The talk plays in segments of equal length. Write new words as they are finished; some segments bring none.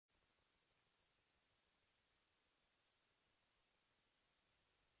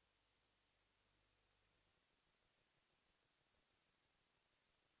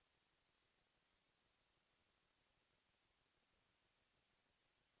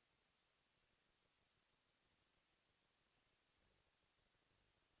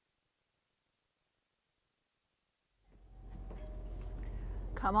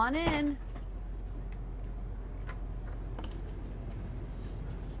Come on in.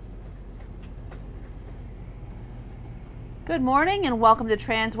 Good morning and welcome to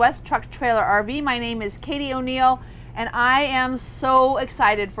Transwest Truck Trailer RV. My name is Katie O'Neill and I am so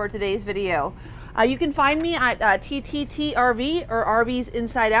excited for today's video. You can find me at TTT RV or RVs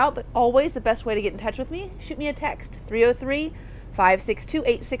Inside Out, but always the best way to get in touch with me, shoot me a text,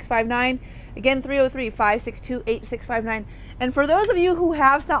 303-562-8659. Again, 303-562-8659. And for those of you who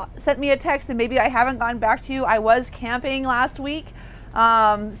have sent me a text and maybe I haven't gotten back to you, I was camping last week.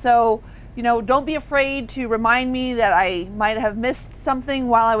 So, you know, don't be afraid to remind me that I might have missed something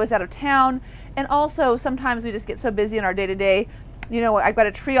while I was out of town. And also, sometimes we just get so busy in our day-to-day, you know, I've got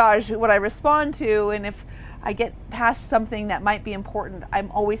to triage what I respond to, and if I get past something that might be important,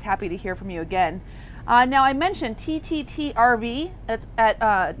 I'm always happy to hear from you again. Now, I mentioned TTT RV, that's at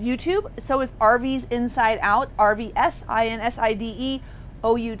YouTube, so is RVs Inside Out, RVS,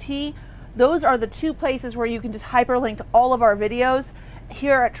 INSIDEOUT. Those are the two places where you can just hyperlink to all of our videos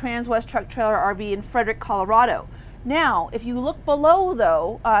here at Transwest Truck Trailer RV in Frederick, Colorado. Now, if you look below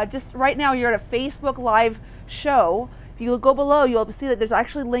though, just right now you're at a Facebook Live show. If you go below, you'll see that there's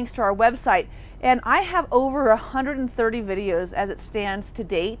actually links to our website. And I have over 130 videos as it stands to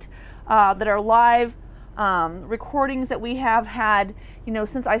date that are live recordings that we have had, you know,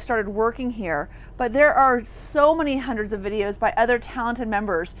 since I started working here. But there are so many hundreds of videos by other talented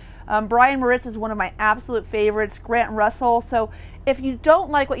members. Brian Moritz is one of my absolute favorites, Grant Russell. So if you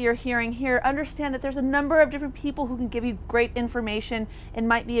don't like what you're hearing here, understand that there's a number of different people who can give you great information and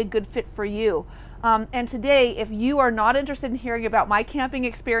might be a good fit for you. And today, if you are not interested in hearing about my camping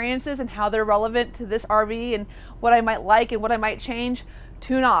experiences and how they're relevant to this RV and what I might like and what I might change,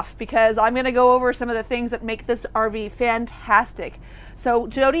 tune off, because I'm going to go over some of the things that make this RV fantastic. So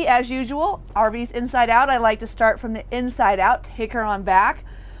Jody, as usual, RVs Inside Out. I like to start from the inside out, take her on back.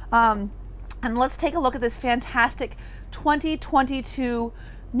 And let's take a look at this fantastic 2022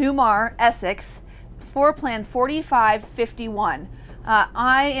 Newmar Essex floor plan 4551.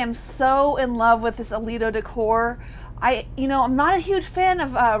 I am so in love with this Alito decor. I'm not a huge fan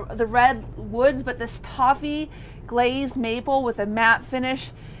of the red woods, but this toffee glazed maple with a matte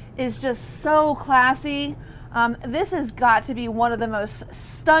finish is just so classy. This has got to be one of the most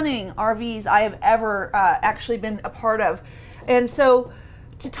stunning RVs I have ever actually been a part of. And so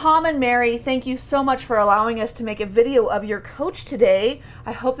to Tom and Mary, thank you so much for allowing us to make a video of your coach today.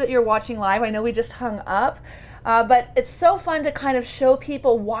 I hope that you're watching live. I know we just hung up. But it's so fun to kind of show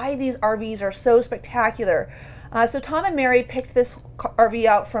people why these RVs are so spectacular. So Tom and Mary picked this RV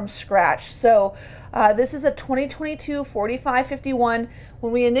out from scratch. So this is a 2022 4551.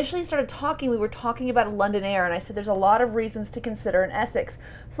 When we initially started talking, we were talking about a London Air, and I said there's a lot of reasons to consider an Essex.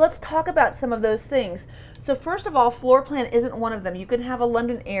 So let's talk about some of those things. So first of all, floor plan isn't one of them. You can have a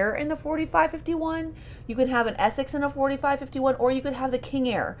London Air in the 4551, you could have an Essex in a 4551, or you could have the King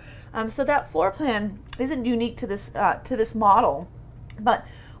Air. So that floor plan isn't unique to this model. But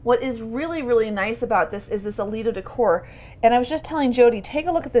what is really, really nice about this is this Alito decor. And I was just telling Jody, take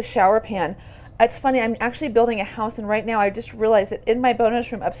a look at this shower pan. It's funny, I'm actually building a house, and right now I just realized that in my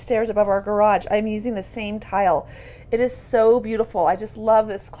bonus room upstairs above our garage, I'm using the same tile. It is so beautiful. I just love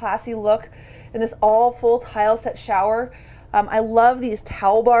this classy look and this all full tile set shower. I love these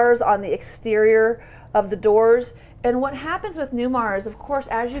towel bars on the exterior of the doors. And what happens with Newmar is, of course,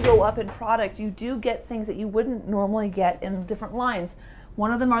 as you go up in product, you do get things that you wouldn't normally get in different lines.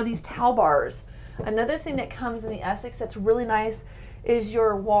 One of them are these towel bars. Another thing that comes in the Essex that's really nice is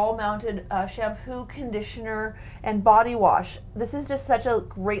your wall-mounted shampoo, conditioner, and body wash. This is just such a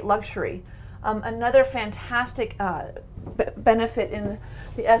great luxury. Another fantastic benefit in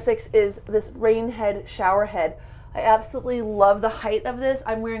the Essex is this rain head shower head. I absolutely love the height of this.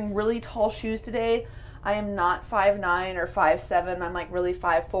 I'm wearing really tall shoes today. I am not 5'9" or 5'7". I'm like really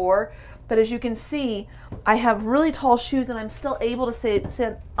 5'4". But as you can see, I have really tall shoes and I'm still able to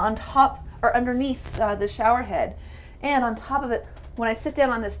sit on top or underneath the shower head. And on top of it, when I sit down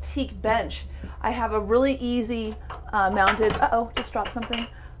on this teak bench, I have a really easy mounted, just dropped something,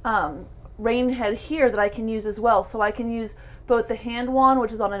 rain head here that I can use as well. So I can use both the hand wand,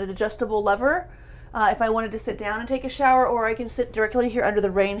 which is on an adjustable lever, if I wanted to sit down and take a shower, or I can sit directly here under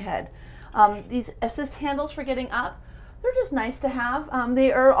the rain head. These assist handles for getting up, they're just nice to have.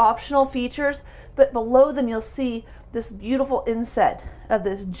 They are optional features, but below them you'll see this beautiful inset of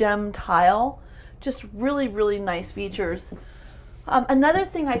this gem tile. Just really, really nice features. Another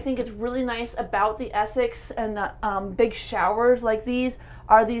thing I think is really nice about the Essex and the big showers like these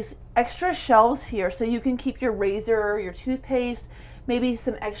are these extra shelves here, so you can keep your razor, your toothpaste, maybe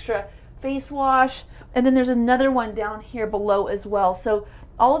some extra face wash, and then there's another one down here below as well. So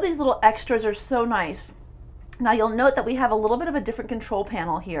All of these little extras are so nice. Now you'll note that we have a little bit of a different control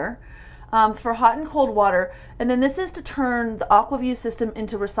panel here for hot and cold water. And then this is to turn the AquaView system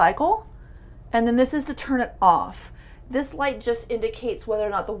into recycle. And then this is to turn it off. This light just indicates whether or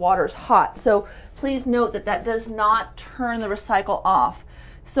not the water is hot. So please note that that does not turn the recycle off.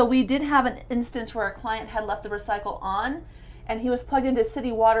 So we did have an instance where a client had left the recycle on and he was plugged into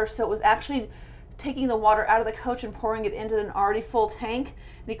city water, so it was actually taking the water out of the coach and pouring it into an already full tank.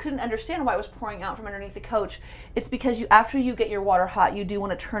 And he couldn't understand why it was pouring out from underneath the coach. It's because after you get your water hot, you do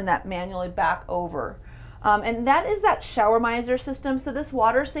want to turn that manually back over. And that is that shower miser system. So this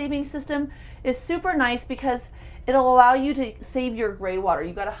water saving system is super nice because it'll allow you to save your gray water.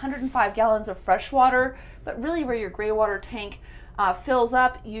 You've got 105 gallons of fresh water, but really where your gray water tank fills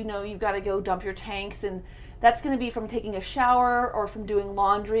up, you know you've got to go dump your tanks, and that's going to be from taking a shower or from doing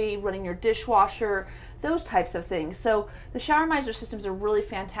laundry, running your dishwasher, those types of things. So the shower miser system is a really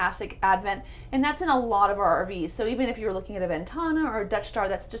fantastic advent, and that's in a lot of our RVs. So even if you're looking at a Ventana or a Dutch Star,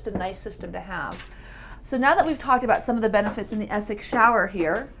 that's just a nice system to have. So now that we've talked about some of the benefits in the Essex shower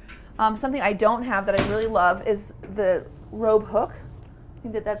here, something I don't have that I really love is the robe hook. I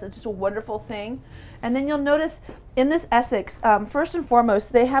think that that's just a wonderful thing. And then you'll notice in this Essex, first and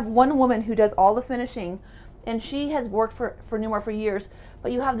foremost, they have one woman who does all the finishing, and she has worked for Newmar for years,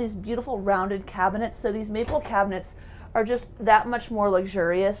 but you have these beautiful rounded cabinets. So these maple cabinets are just that much more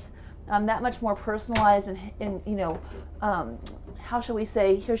luxurious, that much more personalized, and you know, how shall we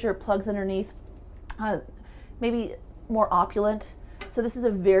say, here's your plugs underneath, maybe more opulent. So this is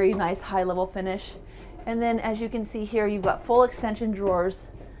a very nice high level finish. And then as you can see here, you've got full extension drawers.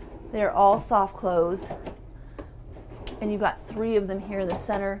 They're all soft close. And you've got 3 of them here in the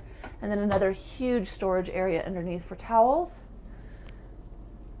center, and then another huge storage area underneath for towels.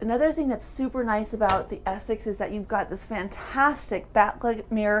 Another thing that's super nice about the Essex is that you've got this fantastic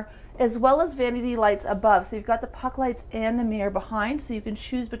backlit mirror as well as vanity lights above. So you've got the puck lights and the mirror behind, so you can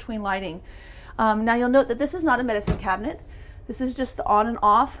choose between lighting. Now you'll note that this is not a medicine cabinet. This is just the on and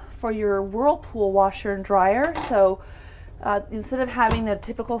off for your Whirlpool washer and dryer. So instead of having the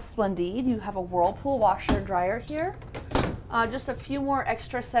typical Splendide, you have a Whirlpool washer and dryer here. Just a few more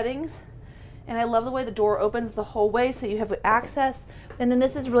extra settings. And I love the way the door opens the whole way, so you have access. And then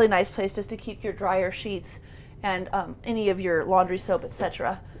this is a really nice place just to keep your dryer sheets and any of your laundry soap,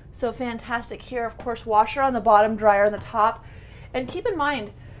 etc. So fantastic here. Of course, washer on the bottom, dryer on the top. And keep in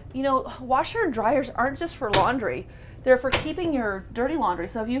mind, you know, washer and dryers aren't just for laundry. They're for keeping your dirty laundry.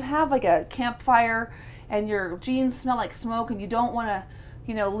 So if you have like a campfire and your jeans smell like smoke and you don't want to,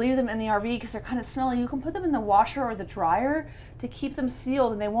 you know, leave them in the RV because they're kind of smelly, you can put them in the washer or the dryer to keep them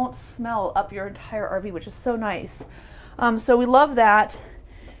sealed, and they won't smell up your entire RV, which is so nice. So we love that.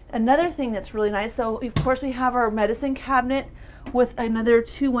 Another thing that's really nice, so of course we have our medicine cabinet with another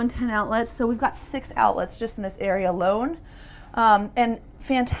 2 110 outlets. So we've got 6 outlets just in this area alone. And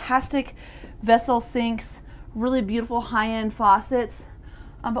fantastic vessel sinks, really beautiful high-end faucets.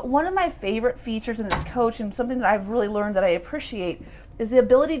 But one of my favorite features in this coach, and something that I've really learned that I appreciate, is the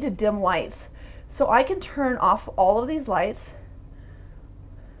ability to dim lights. So I can turn off all of these lights,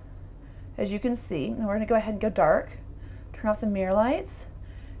 as you can see. And we're going to go ahead and go dark, turn off the mirror lights,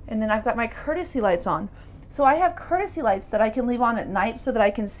 and then I've got my courtesy lights on. So I have courtesy lights that I can leave on at night so that I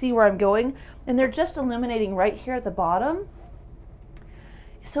can see where I'm going, and they're just illuminating right here at the bottom.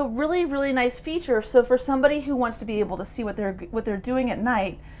 So really, really nice feature. So for somebody who wants to be able to see what they're doing at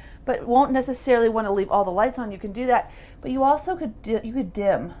night, but won't necessarily want to leave all the lights on, you can do that. But you also could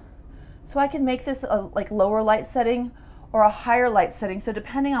dim. So I can make this a like lower light setting or a higher light setting. So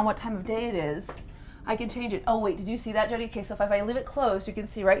depending on what time of day it is, I can change it. Oh wait, did you see that, Jody? Okay, so if I leave it closed, you can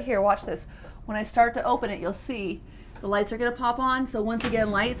see right here, watch this. When I start to open it, you'll see the lights are gonna pop on. So once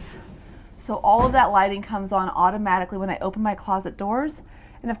again, lights. So all of that lighting comes on automatically when I open my closet doors.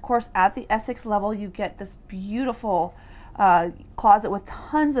 And of course, at the Essex level, you get this beautiful closet with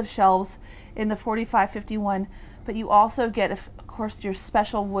tons of shelves in the 4551. But you also get, of course, your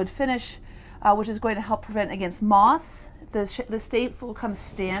special wood finish, which is going to help prevent against moths. The staple comes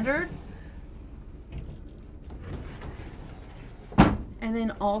standard. And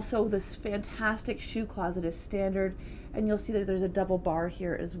then also this fantastic shoe closet is standard. And you'll see that there's a double bar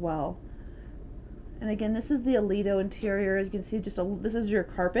here as well. And again, this is the Alito interior. You can see this is your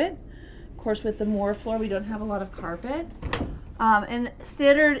carpet. Of course, with the Moore floor, we don't have a lot of carpet. And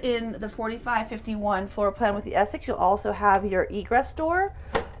standard in the 4551 floor plan with the Essex, you'll also have your egress door.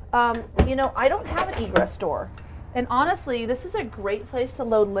 You know, I don't have an egress door. And honestly, this is a great place to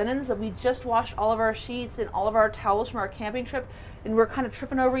load linens. That we just washed all of our sheets and all of our towels from our camping trip, and we're kind of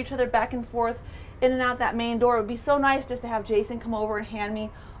tripping over each other back and forth in and out that main door. It would be so nice just to have Jason come over and hand me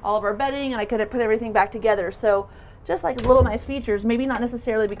all of our bedding, and I could put everything back together. So just like little nice features, maybe not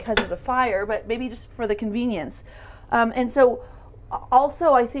necessarily because there's a fire, but maybe just for the convenience. And so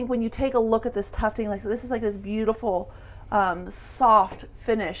also, I think when you take a look at this tufting, like so this is like this beautiful soft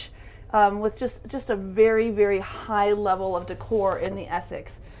finish. With just a very, very high level of decor in the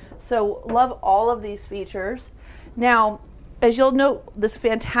Essex. So love all of these features. Now, as you'll note, this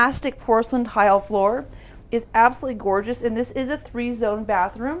fantastic porcelain tile floor is absolutely gorgeous, and this is a 3-zone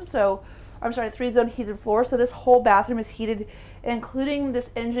bathroom. So, I'm sorry, 3-zone heated floor. So this whole bathroom is heated, including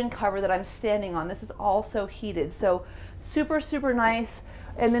this engine cover that I'm standing on. This is also heated. So super, super nice.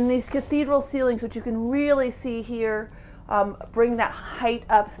 And then these cathedral ceilings, which you can really see here, bring that height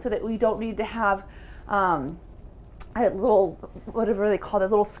up so that we don't need to have a little, whatever they call this,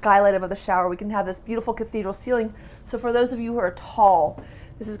 little skylight above the shower. We can have this beautiful cathedral ceiling. So for those of you who are tall,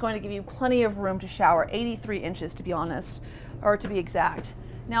 this is going to give you plenty of room to shower, 83 inches to be honest, or to be exact.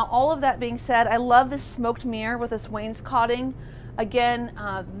 Now, all of that being said, I love this smoked mirror with this wainscoting. Again,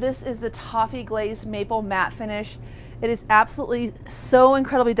 this is the toffee glazed maple matte finish. It is absolutely so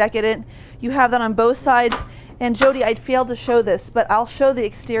incredibly decadent. You have that on both sides. And Jody, I failed to show this, but I'll show the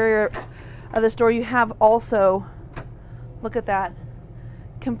exterior of this door. You have also, look at that,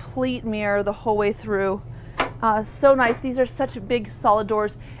 complete mirror the whole way through. So nice. These are such big solid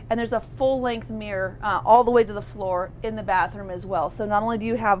doors, and there's a full-length mirror all the way to the floor in the bathroom as well. So not only do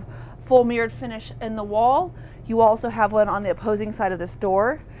you have full mirrored finish in the wall, you also have one on the opposing side of this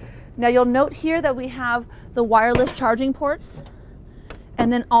door. Now you'll note here that we have the wireless charging ports,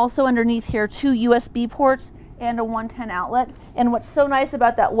 and then also underneath here 2 USB ports and a 110 outlet. And what's so nice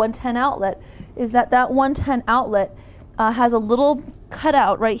about that 110 outlet is that that 110 outlet has a little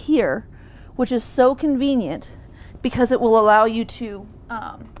cutout right here, which is so convenient because it will allow you to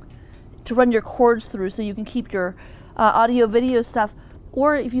run your cords through, so you can keep your audio video stuff,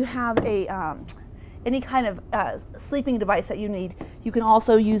 or if you have a any kind of sleeping device that you need, you can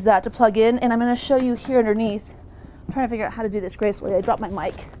also use that to plug in. And I'm going to show you here underneath. I'm trying to figure out how to do this gracefully. I dropped my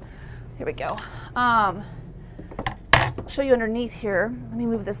mic. Here we go. Show you underneath here. Let me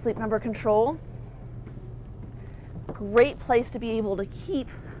move the sleep number control. Great place to be able to keep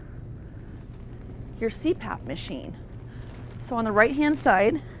your CPAP machine. So on the right hand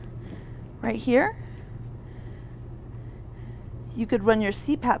side, right here, you could run your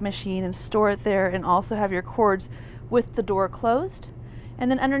CPAP machine and store it there, and also have your cords with the door closed. And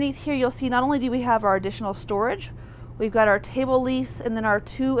then underneath here, you'll see not only do we have our additional storage, we've got our table lease, and then our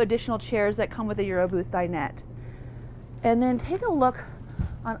 2 additional chairs that come with a Eurobooth dinette. And then take a look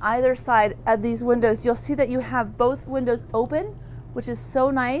on either side of these windows. You'll see that you have both windows open, which is so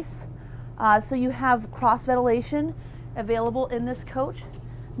nice. So you have cross ventilation available in this coach,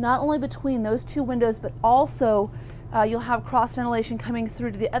 not only between those 2 windows, but also you'll have cross ventilation coming through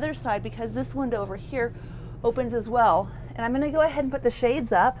to the other side, because this window over here opens as well. And I'm going to go ahead and put the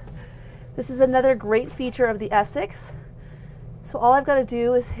shades up. This is another great feature of the Essex. So all I've got to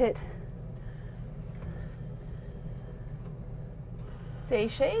do is hit day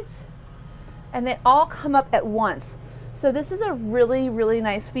shades, and they all come up at once. So this is a really, really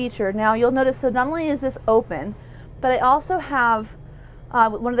nice feature. Now you'll notice, so not only is this open, but I also have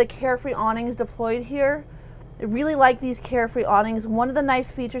one of the Carefree awnings deployed here. I really like these Carefree awnings. One of the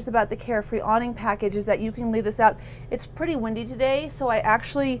nice features about the Carefree awning package is that you can leave this out. It's pretty windy today, so I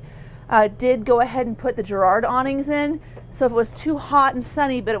actually did go ahead and put the Girard awnings in. So if it was too hot and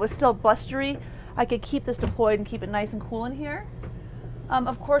sunny, but it was still blustery, I could keep this deployed and keep it nice and cool in here.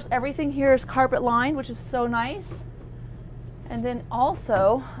 Of course, everything here is carpet lined, which is so nice. And then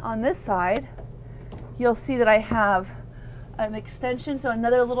also on this side, you'll see that I have an extension, so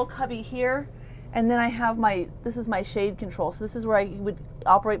another little cubby here. And then I have this is my shade control. So this is where I would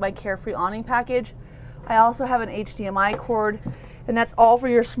operate my Carefree awning package. I also have an HDMI cord, and that's all for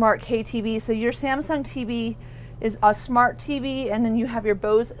your smart KTV. So your Samsung TV is a smart TV, and then you have your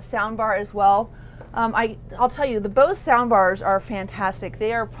Bose soundbar as well. I'll tell you, the Bose soundbars are fantastic.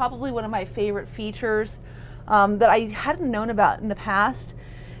 They are probably one of my favorite features that I hadn't known about in the past.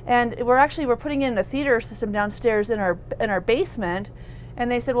 And we're putting in a theater system downstairs in our basement. And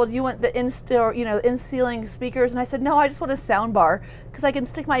they said, well, do you want the in-ceiling speakers? And I said, no, I just want a sound bar, because I can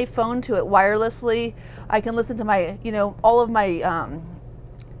stick my phone to it wirelessly. I can listen to my, all of my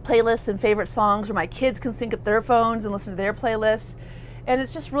playlists and favorite songs, or my kids can sync up their phones and listen to their playlists. And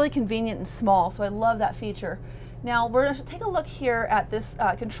it's just really convenient and small, so I love that feature. Now we're going to take a look here at this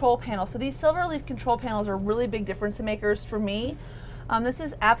control panel. So these silver leaf control panels are really big difference makers for me. This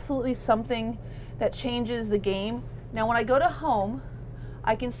is absolutely something that changes the game. Now when I go to home,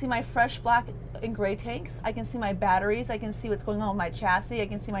 I can see my fresh black and gray tanks. I can see my batteries. I can see what's going on with my chassis. I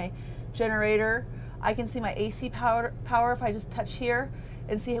can see my generator. I can see my AC power if I just touch here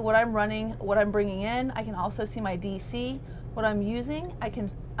and see what I'm running, what I'm bringing in. I can also see my DC, what I'm using.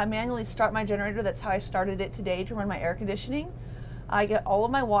 I manually start my generator. That's how I started it today to run my air conditioning. I get all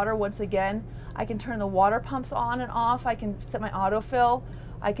of my water once again. I can turn the water pumps on and off. I can set my autofill.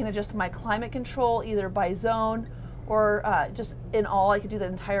 I can adjust my climate control either by zone or just in all. I could do the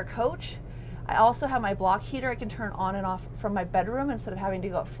entire coach. I also have my block heater I can turn on and off from my bedroom instead of having to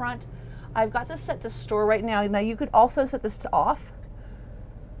go up front. I've got this set to store right now. Now you could also set this to off,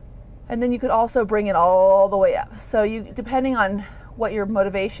 and then you could also bring it all the way up. So you, depending on what your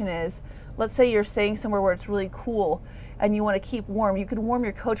motivation is, let's say you're staying somewhere where it's really cool and you want to keep warm, you can warm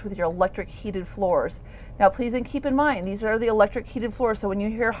your coach with your electric heated floors. Now please keep in mind, these are the electric heated floors, so when you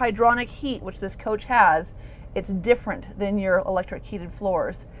hear hydronic heat, which this coach has, it's different than your electric heated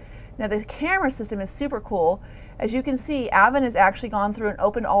floors. Now the camera system is super cool. As you can see, Avon has actually gone through and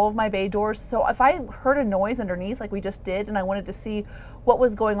opened all of my bay doors, so if I heard a noise underneath like we just did and I wanted to see what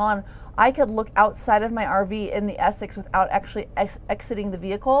was going on, I could look outside of my RV in the Essex without actually exiting the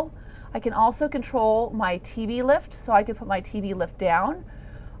vehicle. I can also control my TV lift, so I could put my TV lift down.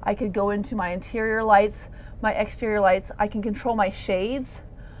 I could go into my interior lights, my exterior lights. I can control my shades.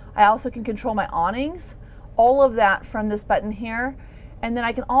 I also can control my awnings. All of that from this button here. And then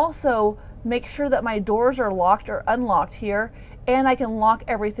I can also make sure that my doors are locked or unlocked here, and I can lock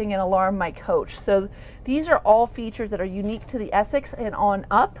everything and alarm my coach. So these are all features that are unique to the Essex and on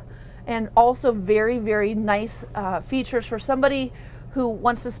up, and also very, very nice features for somebody who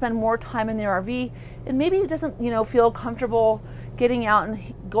wants to spend more time in their RV and maybe doesn't, feel comfortable getting out and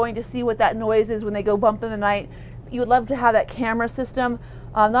going to see what that noise is when they go bump in the night. You would love to have that camera system.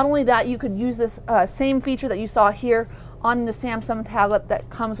 Not only that, you could use this same feature that you saw here on the Samsung tablet that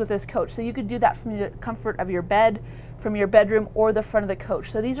comes with this coach. So you could do that from the comfort of your bed, from your bedroom, or the front of the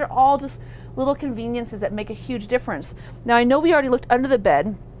coach. So these are all just little conveniences that make a huge difference. Now I know we already looked under the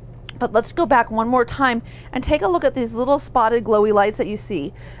bed, but let's go back one more time and take a look at these little spotted glowy lights that you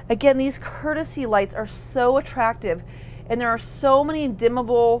see. Again, these courtesy lights are so attractive, and there are so many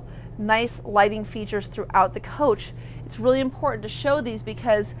dimmable, nice lighting features throughout the coach. It's really important to show these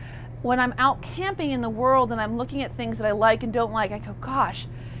because when I'm out camping in the world and I'm looking at things that I like and don't like, I go, gosh,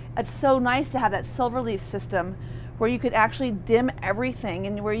 it's so nice to have that silver leaf system where you could actually dim everything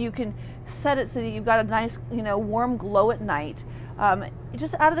and where you can set it so that you've got a nice, warm glow at night.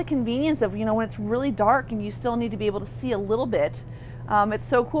 Just out of the convenience of, when it's really dark and you still need to be able to see a little bit. It's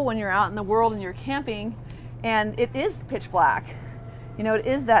so cool when you're out in the world and you're camping and it is pitch black. It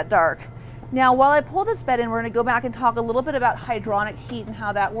is that dark. Now, while I pull this bed in, we're going to go back and talk a little bit about hydronic heat and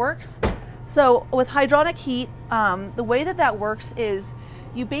how that works. So with hydronic heat, the way that works is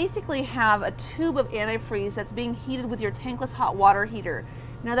you basically have a tube of antifreeze that's being heated with your tankless hot water heater.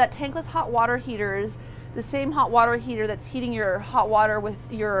 Now that tankless hot water heater is the same hot water heater that's heating your hot water with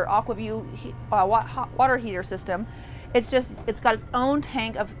your AquaView hot water heater system. It's got its own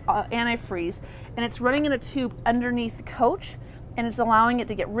tank of antifreeze, and it's running in a tube underneath the coach, and it's allowing it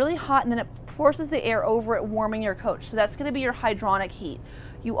to get really hot, and then it forces the air over it, warming your coach. So that's going to be your hydronic heat.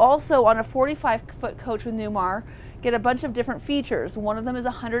 You also, on a 45-foot coach with Newmar, get a bunch of different features. One of them is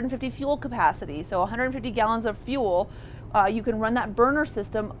 150 fuel capacity, so 150 gallons of fuel. You can run that burner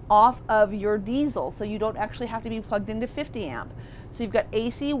system off of your diesel, so you don't actually have to be plugged into 50 amp. So you've got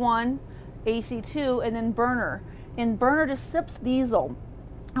AC1, AC2, and then burner. And burner just sips diesel.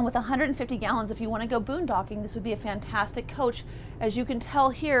 And with 150 gallons, if you want to go boondocking, this would be a fantastic coach. As you can tell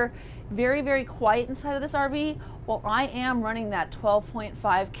here, very, very quiet inside of this RV. Well, I am running that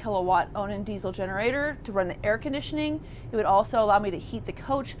 12.5 kilowatt Onan diesel generator to run the air conditioning. It would also allow me to heat the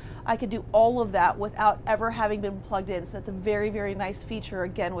coach. I could do all of that without ever having been plugged in. So that's a very, very nice feature,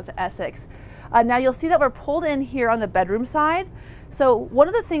 again, with the Essex. Now you'll see that we're pulled in here on the bedroom side. So one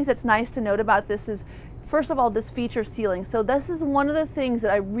of the things that's nice to note about this is, first of all, this feature ceiling. So this is one of the things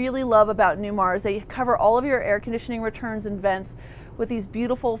that I really love about Newmar is they cover all of your air conditioning returns and vents with these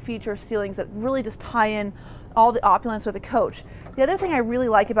beautiful feature ceilings that really just tie in all the opulence with the coach. The other thing I really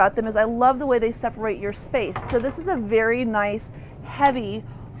like about them is I love the way they separate your space. So this is a very nice, heavy,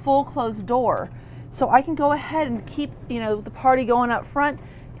 full closed door. So I can go ahead and keep, the party going up front.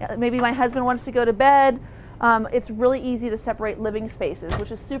 Maybe my husband wants to go to bed. It's really easy to separate living spaces,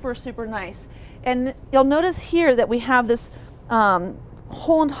 which is super, super nice. And you'll notice here that we have this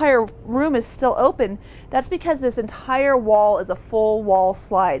whole entire room is still open, that's because this entire wall is a full wall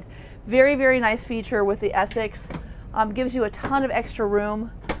slide. Very, very nice feature with the Essex. Gives you a ton of extra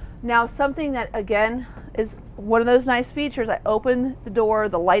room. Now, something that again is one of those nice features, I open the door,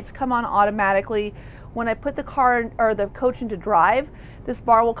 the lights come on automatically. When I put the car or the coach into drive, this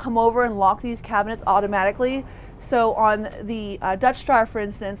bar will come over and lock these cabinets automatically. So on the Dutch Star, for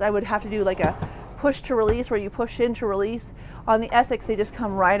instance, I would have to do like a push to release where you push in to release. On the Essex, they just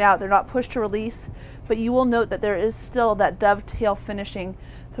come right out. They're not push to release, but you will note that there is still that dovetail finishing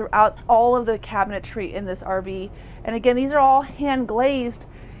throughout all of the cabinetry in this RV. And again, these are all hand glazed,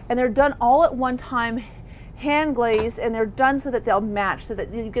 and they're done all at one time, hand glazed, and they're done so that they'll match, so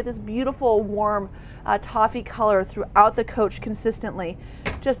that you get this beautiful warm toffee color throughout the coach consistently.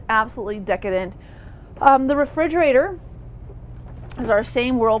 Just absolutely decadent. The refrigerator is our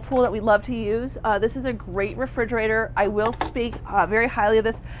same Whirlpool that we love to use. This is a great refrigerator. I will speak very highly of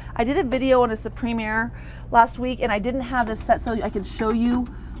this. I did a video on its premiere last week, and I didn't have this set so I could show you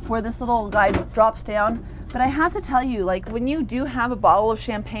where this little guy drops down. But I have to tell you, like, when you do have a bottle of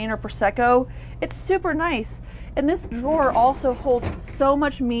champagne or Prosecco, it's super nice. And this drawer also holds so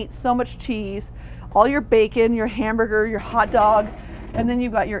much meat, so much cheese, all your bacon, your hamburger, your hot dog, and then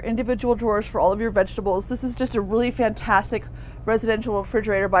you've got your individual drawers for all of your vegetables. This is just a really fantastic residential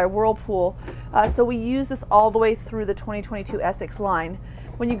refrigerator by Whirlpool. So we use this all the way through the 2022 Essex line.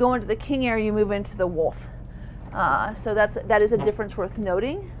 When you go into the King Air, you move into the Wolf. So that is a difference worth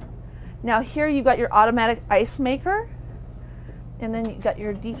noting. Now here you've got your automatic ice maker, and then you've got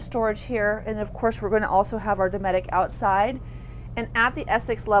your deep storage here, and of course we're going to also have our Dometic outside. And at the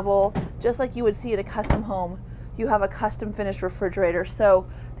Essex level, just like you would see in a custom home, you have a custom finished refrigerator. So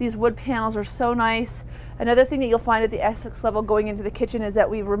these wood panels are so nice. Another thing that you'll find at the Essex level going into the kitchen is that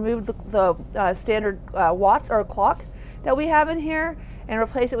we've removed the standard watch or clock that we have in here and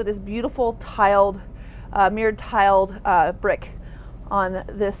replaced it with this beautiful tiled, mirrored tiled brick on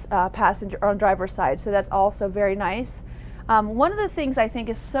this passenger or on driver's side. So that's also very nice. One of the things I think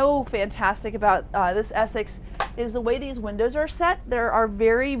is so fantastic about this Essex is the way these windows are set. There are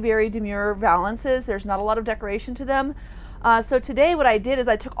very, very demure valances. There's not a lot of decoration to them. So today what I did is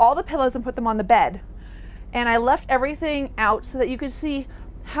I took all the pillows and put them on the bed, and I left everything out so that you could see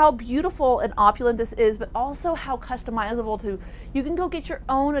how beautiful and opulent this is, but also how customizable to. You can go get your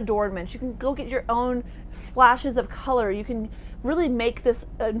own adornments. You can go get your own splashes of color. You can really make this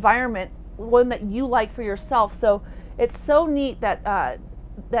environment one that you like for yourself. So it's so neat that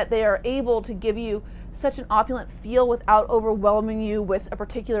that they are able to give you such an opulent feel without overwhelming you with a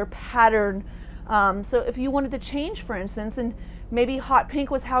particular pattern. So if you wanted to change, for instance, and maybe hot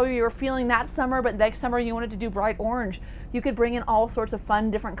pink was how you were feeling that summer, but next summer you wanted to do bright orange, you could bring in all sorts of fun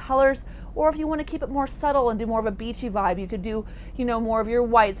different colors. Or if you want to keep it more subtle and do more of a beachy vibe, you could do, you know, more of your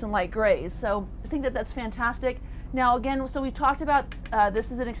whites and light grays. So I think that that's fantastic. Now again, so we talked about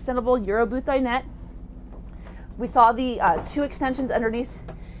this is an extendable Euro booth dinette. We saw the two extensions underneath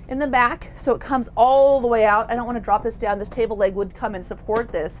in the back, so it comes all the way out. I don't want to drop this down. This table leg would come and support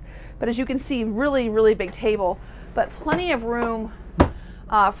this, but as you can see, really, really big table, but plenty of room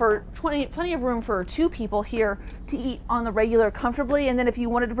plenty of room for two people here to eat on the regular comfortably. And then if you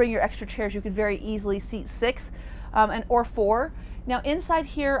wanted to bring your extra chairs, you could very easily seat 6 or 4. Now inside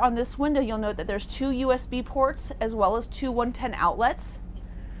here on this window, you'll note that there's 2 USB ports as well as 2 110 outlets,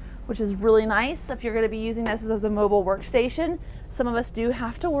 which is really nice if you're going to be using this as a mobile workstation. Some of us do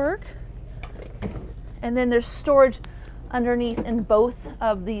have to work. And then there's storage underneath in both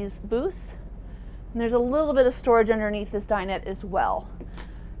of these booths. And there's a little bit of storage underneath this dinette as well.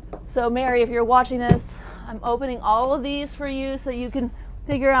 So Mary, if you're watching this, I'm opening all of these for you so you can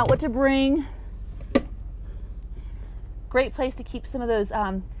figure out what to bring. Great place to keep some of those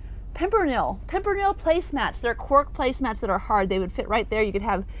Pimpernel placemats. They're cork placemats that are hard. They would fit right there. You could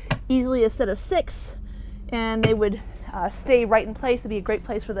have easily a set of 6 and they would stay right in place. It'd be a great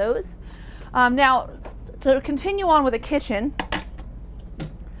place for those. Now, to continue on with the kitchen,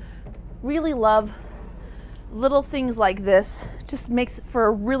 really love little things like this. Just makes for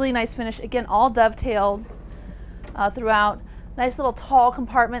a really nice finish. Again, all dovetailed throughout. Nice little tall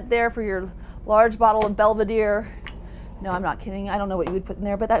compartment there for your large bottle of Belvedere. No, I'm not kidding. I don't know what you would put in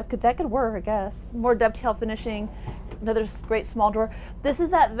there, but that could work, I guess. More dovetail finishing. Another great small drawer. This is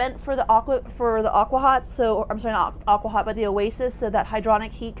that vent for the aqua hot. So I'm sorry, not aqua hot, but the Oasis. So that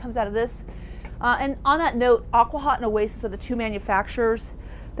hydronic heat comes out of this. And on that note, Aqua Hot and Oasis are the 2 manufacturers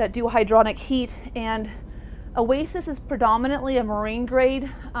that do hydronic heat. And Oasis is predominantly a marine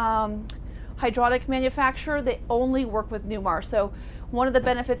grade hydronic manufacturer. They only work with Newmar. So One of the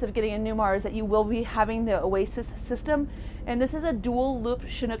benefits of getting a Newmar is that you will be having the Oasis system, and this is a dual loop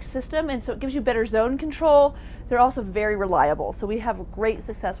Chinook system, and so it gives you better zone control. They're also very reliable, so we have great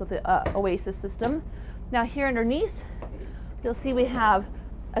success with the Oasis system. Now here underneath, you'll see we have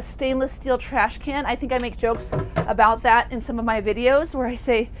a stainless steel trash can. I think I make jokes about that in some of my videos where I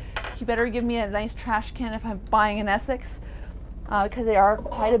say, you better give me a nice trash can if I'm buying an Essex, because they are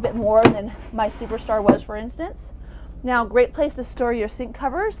quite a bit more than my Superstar was, for instance. Now, great place to store your sink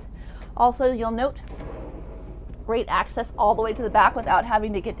covers. Also, you'll note, great access all the way to the back without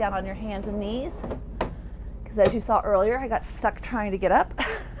having to get down on your hands and knees. Because as you saw earlier, I got stuck trying to get up.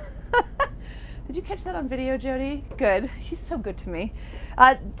 Did you catch that on video, Jody? Good. He's so good to me.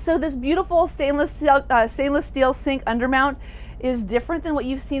 So this beautiful stainless steel sink undermount is different than what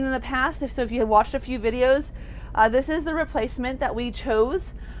you've seen in the past. So if you have watched a few videos, this is the replacement that we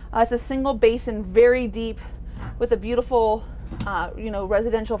chose. It's a single basin, very deep, with a beautiful,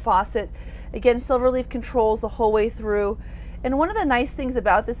 residential faucet. Again, Silverleaf controls the whole way through. And one of the nice things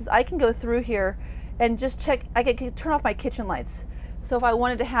about this is I can go through here and just check. I can turn off my kitchen lights. So if I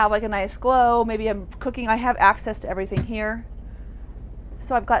wanted to have like a nice glow, maybe I'm cooking, I have access to everything here.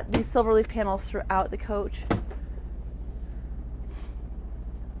 So I've got these Silverleaf panels throughout the coach.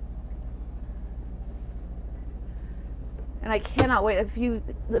 And I cannot wait. If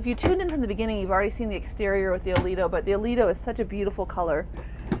you tuned in from the beginning, you've already seen the exterior with the Alito, but the Alito is such a beautiful color,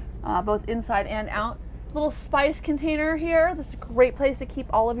 both inside and out. Little spice container here. This is a great place to keep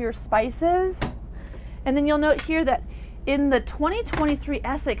all of your spices. And then you'll note here that in the 2023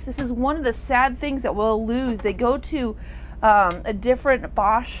 Essex, this is one of the sad things that we'll lose. They go to a different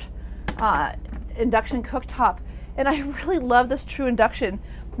Bosch induction cooktop, and I really love this true induction.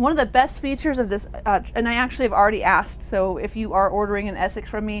 One of the best features of this, and I actually have already asked, so if you are ordering an Essex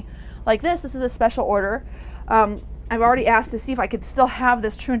from me like this is a special order. I've already asked to see if I could still have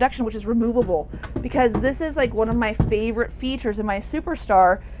this true induction, which is removable, because this is like one of my favorite features in my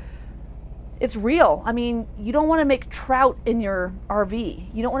Superstar. It's real. I mean, you don't want to make trout in your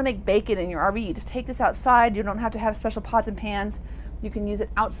RV. You don't want to make bacon in your RV. You just take this outside. You don't have to have special pots and pans. You can use it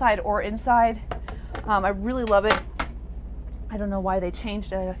outside or inside. I really love it. I don't know why they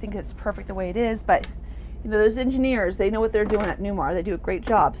changed it. I think it's perfect the way it is, but those engineers, they know what they're doing at Newmar. They do a great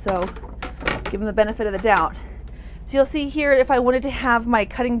job, so give them the benefit of the doubt. So you'll see here, if I wanted to have my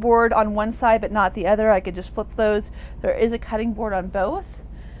cutting board on one side but not the other, I could just flip those. There is a cutting board on both.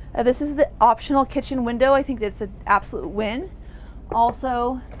 This is the optional kitchen window. I think that's an absolute win.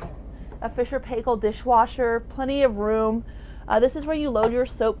 Also, a Fisher Paykel dishwasher, plenty of room. This is where you load your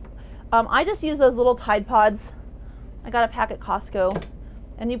soap. I just use those little Tide Pods. I got a pack at Costco,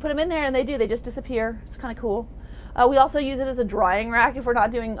 and you put them in there and they just disappear. It's kind of cool. We also use it as a drying rack if we're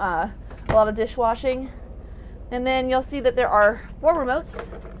not doing a lot of dishwashing. And then you'll see that there are 4 remotes,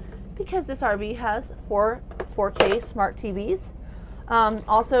 because this RV has 4 4K smart TVs.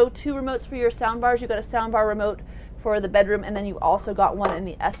 Also 2 remotes for your sound bars. You've got a sound bar remote for the bedroom, and then you also got one in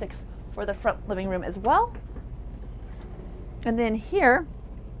the Essex for the front living room as well. And then here,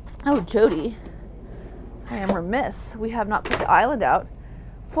 oh Jody, I am remiss. We have not put the island out.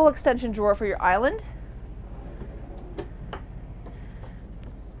 Full extension drawer for your island.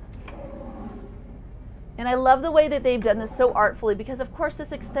 And I love the way that they've done this so artfully, because of course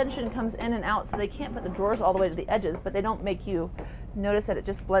this extension comes in and out, so they can't put the drawers all the way to the edges, but they don't make you notice that it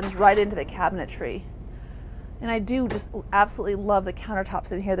just blends right into the cabinetry. And I do just absolutely love the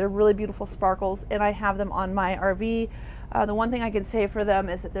countertops in here. They're really beautiful sparkles, and I have them on my RV. The one thing I can say for them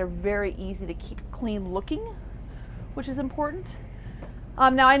is that they're very easy to keep clean looking, which is important.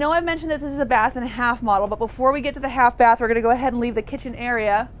 Now I know I mentioned that this is a bath and a half model, but before we get to the half bath, we're going to go ahead and leave the kitchen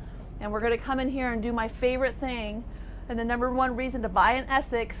area, and we're going to come in here and do my favorite thing, and the #1 reason to buy an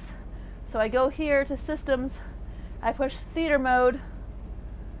Essex. So I go here to systems, I push theater mode,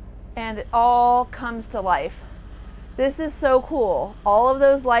 and it all comes to life. This is so cool. All of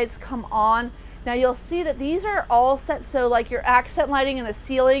those lights come on. Now you'll see that these are all set so like your accent lighting in the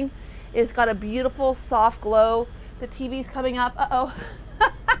ceiling is got a beautiful soft glow. The TV's coming up. Uh-oh.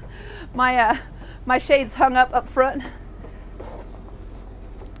 My shades hung up front.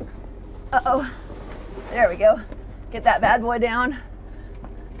 Uh-oh. There we go. Get that bad boy down.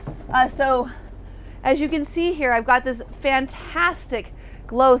 So as you can see here, I've got this fantastic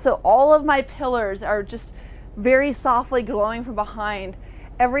glow. So all of my pillars are just very softly glowing from behind.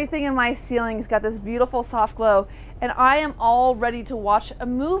 Everything in my ceiling's got this beautiful soft glow, and I am all ready to watch a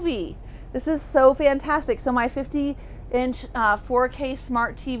movie. This is so fantastic. So my 50-inch 4K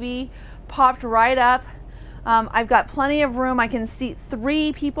smart TV popped right up. I've got plenty of room. I can seat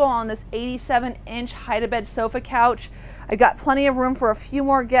 3 people on this 87-inch hide-to-bed sofa couch. I've got plenty of room for a few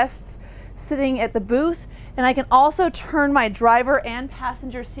more guests sitting at the booth, and I can also turn my driver and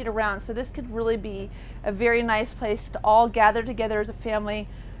passenger seat around. So this could really be a very nice place to all gather together as a family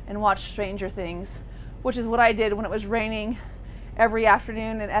and watch Stranger Things, which is what I did when it was raining every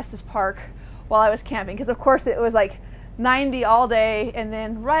afternoon in Estes Park while I was camping, because of course it was like 90 all day, and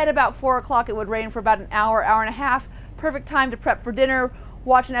then right about 4 o'clock it would rain for about an hour, hour and a half. Perfect time to prep for dinner,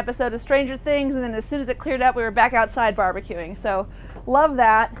 watch an episode of Stranger Things, and then as soon as it cleared up we were back outside barbecuing. So love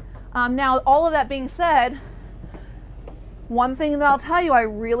that. Now, all of that being said, one thing that I'll tell you I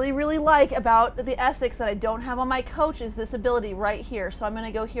really, really like about the Essex that I don't have on my coach is this ability right here. So I'm going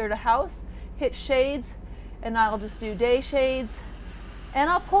to go here to house, hit shades, and I'll just do day shades. And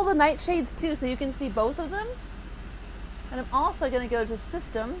I'll pull the night shades too so you can see both of them. And I'm also going to go to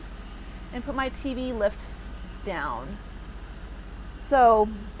system and put my TV lift down. So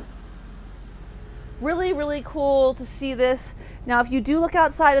really, really cool to see this. Now, if you do look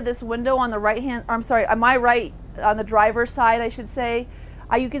outside of this window on the right hand, or I'm sorry, on my right, on the driver's side, I should say,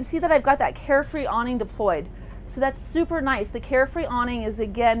 you can see that I've got that Carefree awning deployed. So that's super nice. The Carefree awning is,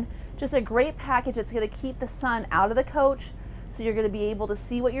 again, just a great package that's going to keep the sun out of the coach. So you're going to be able to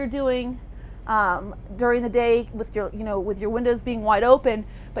see what you're doing during the day with your, with your windows being wide open,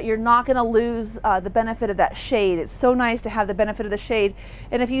 but you're not going to lose the benefit of that shade. It's so nice to have the benefit of the shade.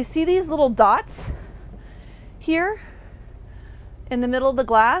 And if you see these little dots here in the middle of the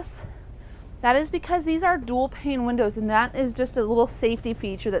glass, that is because these are dual pane windows, and that is just a little safety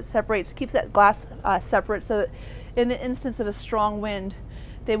feature that keeps that glass separate, so that in the instance of a strong wind,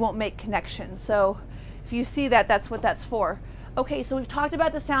 they won't make connection. So if you see that, that's what that's for. Okay, so we've talked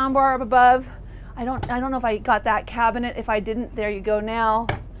about the sound bar up above. I don't know if I got that cabinet. If I didn't, there you go now.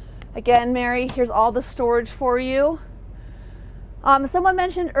 Again, Mary, here's all the storage for you. Someone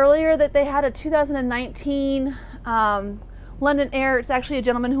mentioned earlier that they had a 2019 London Air. It's actually a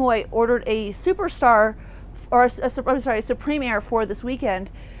gentleman who I ordered a Superstar, or a Supreme Air for this weekend.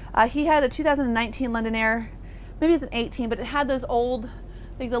 He had a 2019 London Air, maybe it's an 18, but it had those old,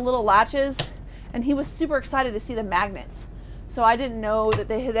 like the little latches, and he was super excited to see the magnets. So I didn't know that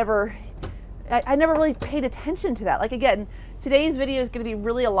they had ever, I never really paid attention to that. Like, again, today's video is going to be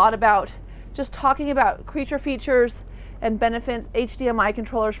really a lot about just talking about creature features and benefits, HDMI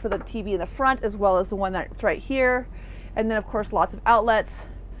controllers for the TV in the front, as well as the one that's right here. And then, of course, lots of outlets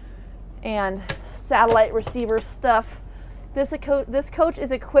and satellite receiver stuff. This coach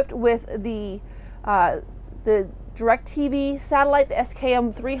is equipped with the DirecTV satellite, the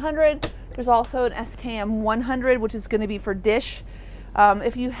SKM 300. There's also an SKM 100, which is going to be for Dish.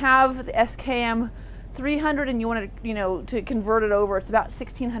 If you have the SKM 300 and you want to, to convert it over, it's about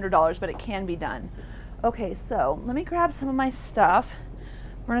 $1,600, but it can be done. Okay, so let me grab some of my stuff.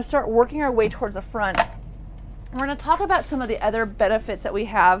 We're going to start working our way towards the front. We're going to talk about some of the other benefits that we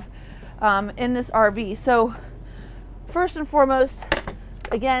have in this RV. So first and foremost,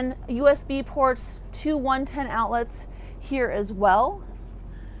 again, USB ports, 2 110 outlets here as well.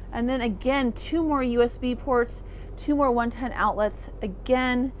 And then again, 2 more USB ports, 2 more 110 outlets.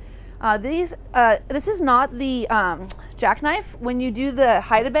 Again, this is not the jackknife. When you do the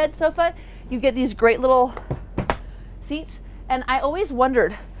hide-a-bed sofa, you get these great little seats. And I always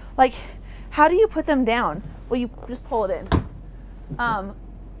wondered, like, how do you put them down? Well, you just pull it in.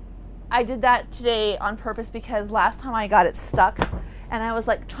 I did that today on purpose because last time I got it stuck and I was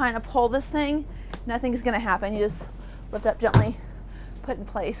like trying to pull this thing. Nothing's gonna happen. You just lift up gently, put in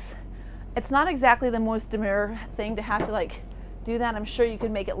place. It's not exactly the most demure thing to have to like do that. I'm sure you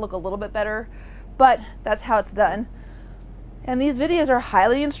could make it look a little bit better, but that's how it's done. And these videos are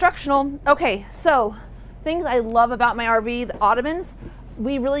highly instructional. Okay, so things I love about my RV, the ottomans.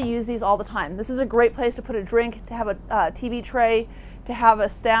 We really use these all the time. This is a great place to put a drink, to have a TV tray, to have a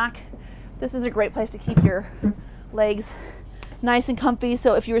snack. This is a great place to keep your legs nice and comfy.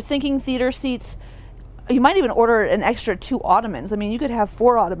 So if you were thinking theater seats, you might even order an extra 2 ottomans. I mean, you could have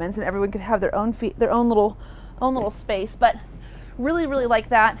 4 ottomans and everyone could have their own little space, but really, really like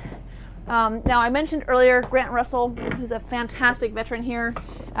that. Now, I mentioned earlier, Grant Russell, who's a fantastic veteran here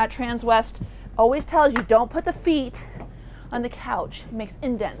at Transwest, always tells you don't put the feet on the couch. It makes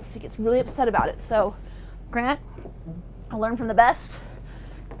indents. He gets really upset about it. So, Grant, I learned from the best.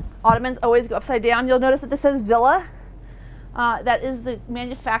 Ottomans always go upside down. You'll notice that this says Villa. That is the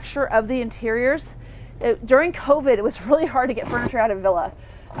manufacturer of the interiors. During COVID, it was really hard to get furniture out of Villa.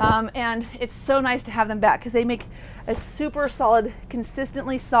 And it's so nice to have them back because they make a super solid,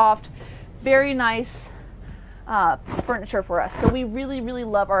 consistently soft, very nice furniture for us. So we really, really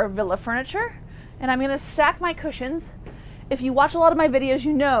love our Villa furniture. and I'm going to stack my cushions. If you watch a lot of my videos,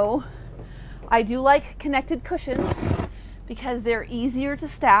 you know I do like connected cushions because they're easier to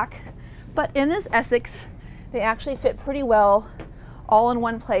stack. But in this Essex, they actually fit pretty well all in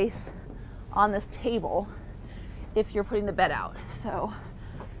one place on this table if you're putting the bed out. So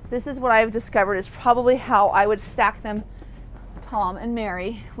this is what I've discovered is probably how I would stack them, Tom and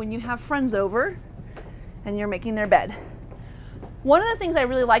Mary, when you have friends over and you're making their bed. One of the things I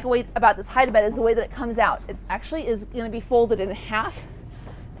really like about this hide-a-bed is the way that it comes out. It actually is going to be folded in half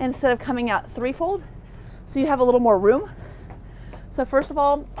instead of coming out threefold, so you have a little more room. So first of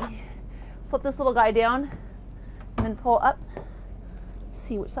all, flip this little guy down and then pull up.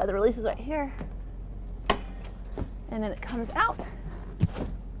 See which side the release is right here. And then it comes out.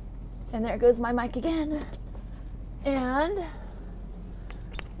 And there goes my mic again. And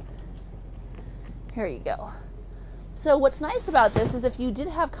here you go. So what's nice about this is if you did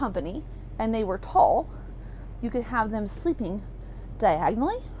have company and they were tall, you could have them sleeping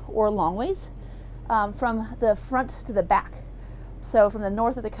diagonally or long ways from the front to the back. So from the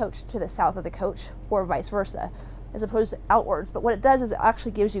north of the coach to the south of the coach or vice versa, as opposed to outwards. But what it does is it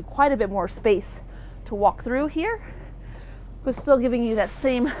actually gives you quite a bit more space to walk through here, but still giving you that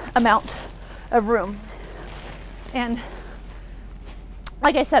same amount of room. And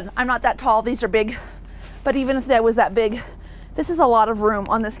like I said, I'm not that tall, these are big, but even if that was that big, this is a lot of room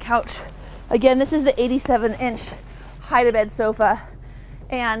on this couch. Again, this is the 87-inch hide-a-bed sofa,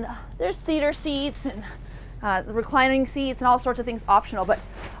 and there's theater seats and reclining seats and all sorts of things optional, but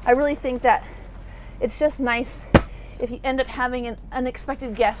I really think that it's just nice if you end up having an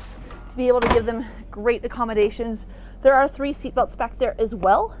unexpected guest to be able to give them great accommodations. There are 3 seat belts back there as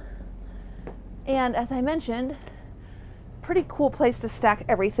well. And as I mentioned, pretty cool place to stack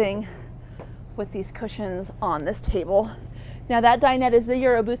everything with these cushions on this table. Now that dinette is the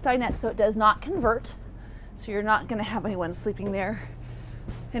Euro booth dinette, so it does not convert. So you're not gonna have anyone sleeping there.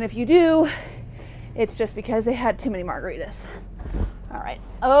 And if you do, it's just because they had too many margaritas. All right,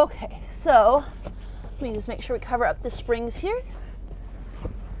 okay, so let me just make sure we cover up the springs here.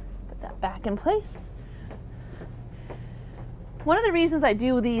 Put that back in place. One of the reasons I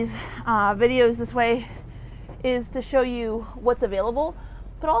do these videos this way is to show you what's available,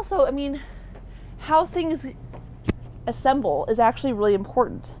 but also, I mean, how things assemble is actually really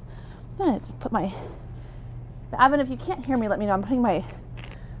important. I'm gonna put my, Evan, if you can't hear me, let me know. I'm putting my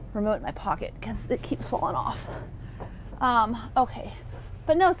remote in my pocket because it keeps falling off. Okay,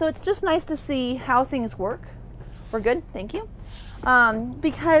 but no, so it's just nice to see how things work. We're good, thank you.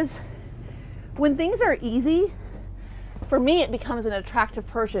 Because when things are easy, for me, it becomes an attractive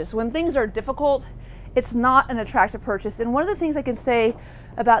purchase. When things are difficult, it's not an attractive purchase. And one of the things I can say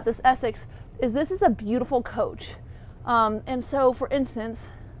about this Essex is this is a beautiful coach. And so, for instance,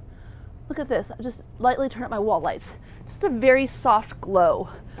 look at this. I just lightly turn up my wall lights. Just a very soft glow.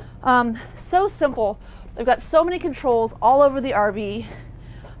 So simple. I've got so many controls all over the RV.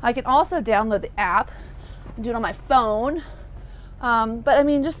 I can also download the app and do it on my phone. But I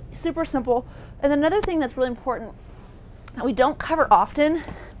mean, just super simple. And another thing that's really important that we don't cover often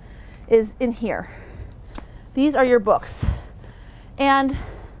is in here. These are your books. And,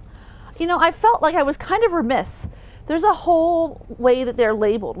 you know, I felt like I was kind of remiss. There's a whole way that they're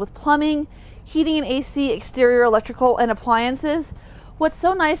labeled with plumbing, heating and AC, exterior electrical, and appliances. What's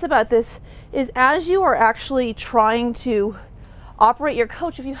so nice about this is as you are actually trying to operate your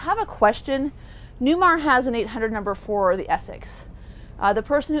coach, if you have a question, Newmar has an 800 number for the Essex. The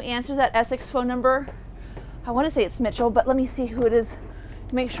person who answers that Essex phone number, I want to say it's Mitchell, but let me see who it is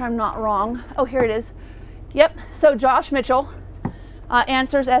to make sure I'm not wrong. Oh, here it is. Yep, so Josh Mitchell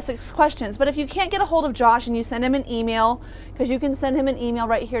answers Essex questions. But if you can't get a hold of Josh and you send him an email, because you can send him an email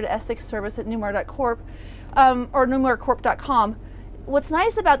right here to essexservice@newmar.corp or newmarcorp.com. What's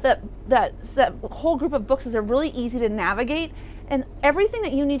nice about that whole group of books is they're really easy to navigate, and everything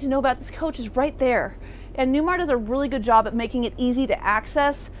that you need to know about this coach is right there. And Newmar does a really good job at making it easy to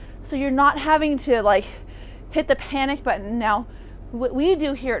access, so you're not having to like hit the panic button. Now, what we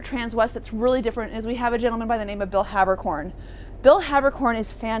do here at Transwest that's really different is we have a gentleman by the name of Bill Habercorn. Bill Habercorn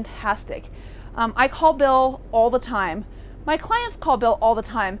is fantastic. I call Bill all the time. My clients call Bill all the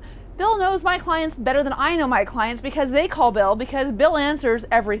time. Bill knows my clients better than I know my clients because they call Bill, because Bill answers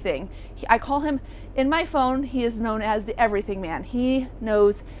everything. I call him in my phone. He is known as the everything man. He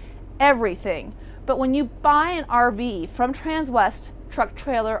knows everything. But when you buy an RV from Transwest Truck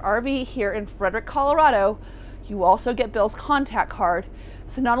Trailer RV here in Frederick, Colorado, you also get Bill's contact card.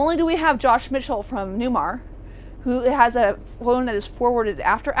 So not only do we have Josh Mitchell from Newmar, who has a phone that is forwarded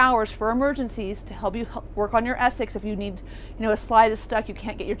after hours for emergencies to help you work on your Essex if you need, a slide is stuck, you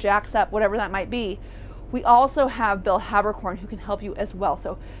can't get your jacks up, whatever that might be. We also have Bill Habercorn who can help you as well.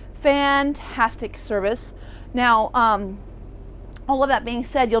 So fantastic service. Now, all of that being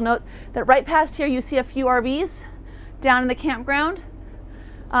said, you'll note that right past here you see a few RVs down in the campground.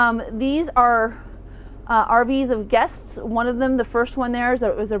 These are RVs of guests. One of them, the first one there,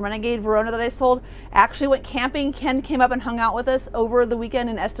 was a Renegade Verona that I sold. Actually went camping. Ken came up and hung out with us over the weekend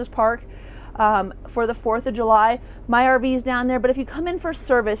in Estes Park for the 4th of July. My RV's down there, but if you come in for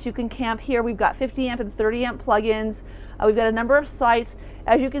service, you can camp here. We've got 50 amp and 30 amp plugins. We've got a number of sites.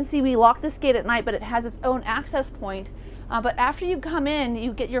 As you can see, we lock this gate at night, but it has its own access point. But after you come in,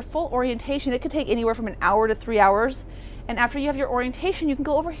 you get your full orientation. It could take anywhere from an hour to 3 hours. And after you have your orientation, you can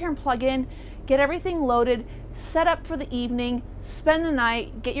go over here and plug in, get everything loaded, set up for the evening, spend the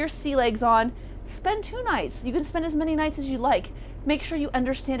night, get your sea legs on, spend 2 nights. You can spend as many nights as you like. Make sure you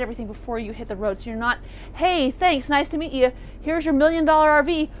understand everything before you hit the road, so you're not, hey, thanks, nice to meet you. Here's your $1 million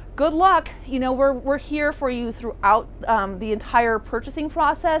RV. Good luck. We're here for you throughout the entire purchasing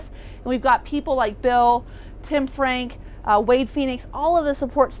process. And we've got people like Bill, Tim Frank, Wade Phoenix, all of the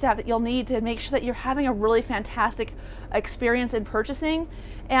support staff that you'll need to make sure that you're having a really fantastic experience in purchasing.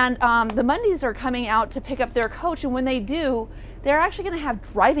 And the Mondays are coming out to pick up their coach, and when they do, they're actually going to have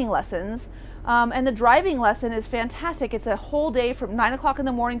driving lessons. And the driving lesson is fantastic. It's a whole day from 9 o'clock in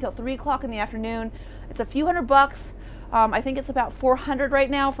the morning till 3 o'clock in the afternoon. It's a few $100. I think it's about $400 right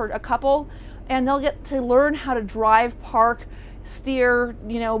now for a couple, and they'll get to learn how to drive, park, steer,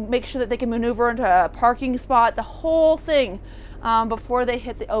 make sure that they can maneuver into a parking spot, the whole thing before they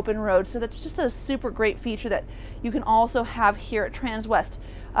hit the open road. So that's just a super great feature that you can also have here at Transwest.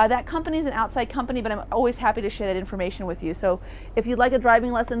 That company is an outside company, but I'm always happy to share that information with you. So if you'd like a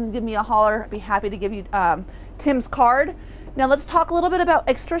driving lesson, give me a holler. I'd be happy to give you Tim's card. Now let's talk a little bit about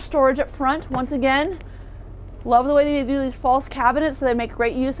extra storage up front. Once again, love the way they do these false cabinets, so they make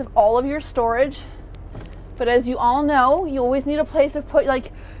great use of all of your storage. But as you all know, you always need a place to put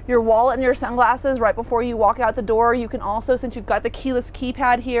like your wallet and your sunglasses right before you walk out the door. You can also, since you've got the keyless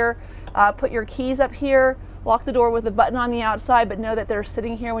keypad here, put your keys up here, lock the door with a button on the outside, but know that they're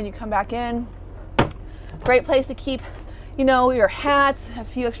sitting here when you come back in. Great place to keep, your hats, a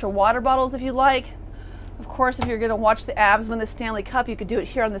few extra water bottles if you like. Of course, if you're gonna watch the Avs win the Stanley Cup, you could do it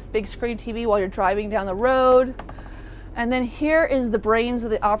here on this big screen TV while you're driving down the road. And then here is the brains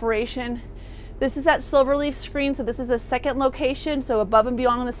of the operation. This is that Silverleaf screen, so this is a second location. So above and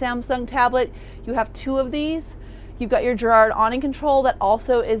beyond on the Samsung tablet, you have 2 of these. You've got your Girard awning control that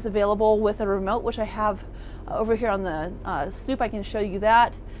also is available with a remote, which I have over here on the stoop. I can show you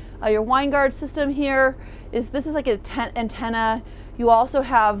that. Your wine guard system here this is like an antenna. You also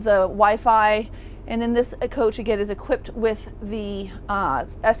have the Wi-Fi, and then this coach again is equipped with the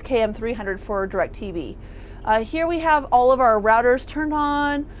SKM 300 for DirecTV. Here we have all of our routers turned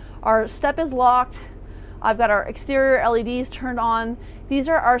on. Our step is locked. I've got our exterior LEDs turned on. These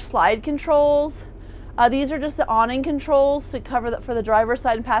are our slide controls. These are just the awning controls to cover for the driver's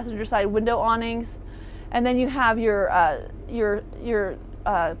side and passenger side window awnings. And then you have your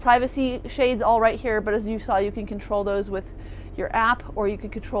privacy shades all right here, but as you saw, you can control those with your app, or you can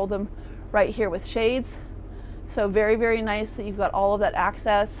control them right here with shades. So very, very nice that you've got all of that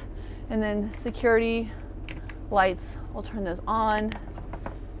access. And then security lights, we'll turn those on.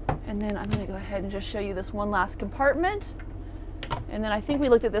 And then I'm going to go ahead and just show you this one last compartment. And then I think we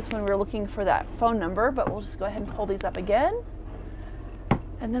looked at this when we were looking for that phone number, but we'll just go ahead and pull these up again.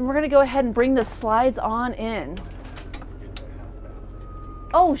 And then we're going to go ahead and bring the slides on in.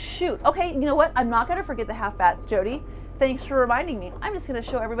 Oh, shoot. Okay, you know what? I'm not going to forget the half bath, Jody. Thanks for reminding me. I'm just going to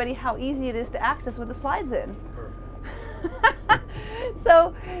show everybody how easy it is to access with the slides in.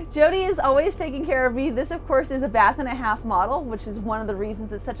 So Jody is always taking care of me. This, of course, is a bath-and-a-half model, which is one of the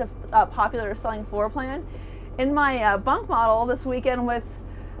reasons it's such a popular selling floor plan. In my bunk model this weekend with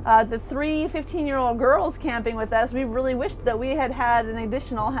the 3 15-year-old girls camping with us, we really wished that we had had an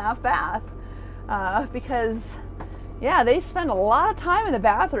additional half bath because, yeah, they spend a lot of time in the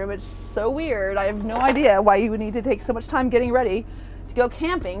bathroom. It's so weird. I have no idea why you would need to take so much time getting ready to go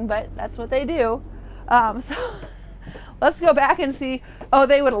camping, but that's what they do. So let's go back and see. Oh,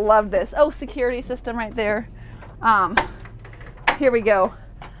 they would have loved this. Oh, security system right there. Here we go.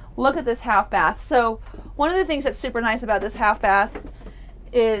 Look at this half bath. So one of the things that's super nice about this half bath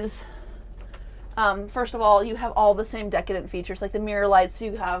is, first of all, you have all the same decadent features, like the mirror lights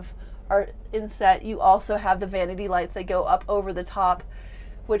you have are inset. You also have the vanity lights that go up over the top,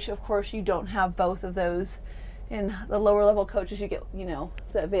 which of course you don't have both of those in the lower level coaches. You get,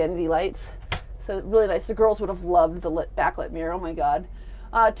 the vanity lights. So really nice. The girls would have loved the backlit mirror. Oh my God.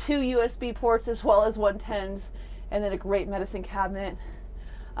 2 USB ports as well as 110s, and then a great medicine cabinet.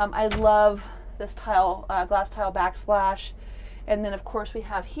 I love this tile, glass tile backsplash. And then of course we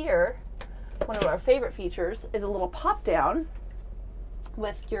have here, one of our favorite features is a little pop down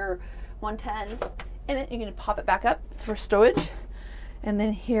with your 110s in it. You can pop it back up for storage. And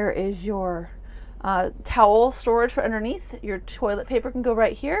then here is your towel storage for underneath. Your toilet paper can go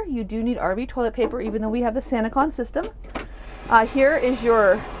right here. You do need RV toilet paper, even though we have the SantaCon system. Here is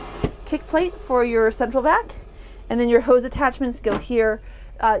your kick plate for your central vac, and then your hose attachments go here.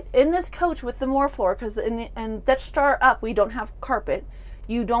 In this coach with the Moorfloor, because in Dutch Star up we don't have carpet,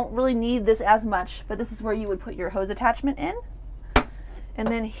 you don't really need this as much, but this is where you would put your hose attachment in. And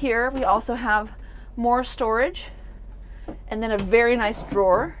then here we also have more storage, and then a very nice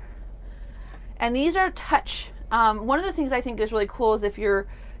drawer. And these are touch. One of the things I think is really cool is if your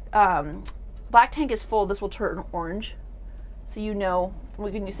black tank is full, this will turn orange. So you know,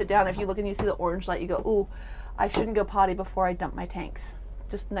 when you sit down, if you look and you see the orange light, you go, ooh, I shouldn't go potty before I dump my tanks.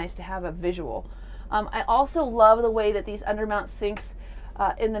 Just nice to have a visual. I also love the way that these undermount sinks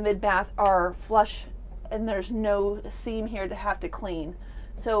in the mid-bath are flush, and there's no seam here to have to clean.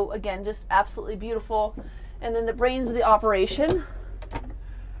 So again, just absolutely beautiful. And then the brains of the operation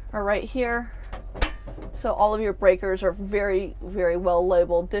are right here. So all of your breakers are very, very well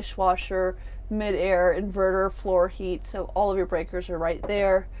labeled. Dishwasher, mid-air, inverter, floor heat. So all of your breakers are right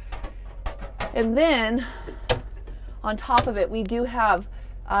there. And then on top of it, we do have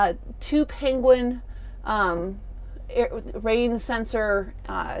 2 Penguin rain sensor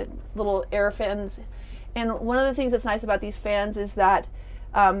little air fans. And one of the things that's nice about these fans is that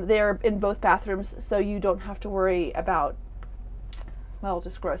they're in both bathrooms, so you don't have to worry about, well,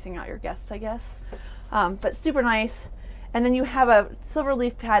 just grossing out your guests, I guess. But super nice. And then you have a silver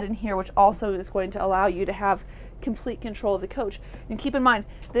leaf pad in here, which also is going to allow you to have complete control of the coach. And keep in mind,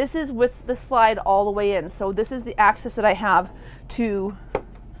 this is with the slide all the way in. So this is the access that I have to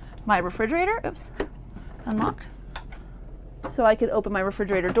my refrigerator. Oops, unlock. So I can open my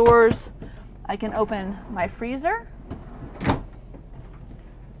refrigerator doors. I can open my freezer,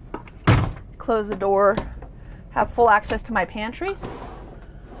 close the door, have full access to my pantry.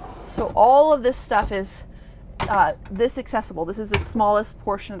 So all of this stuff is this accessible. This is the smallest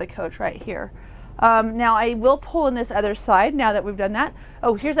portion of the coach right here. Now I will pull in this other side now that we've done that.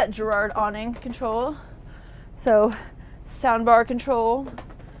 Oh, here's that Girard awning control. So soundbar control,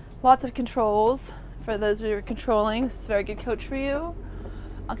 lots of controls for those who are controlling. This is a very good coach for you.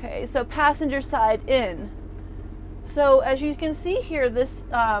 Okay, so passenger side in. So as you can see here, this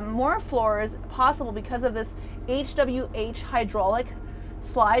Moorfloor is possible because of this HWH hydraulic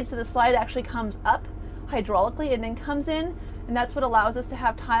slide. So the slide actually comes up hydraulically and then comes in, and that's what allows us to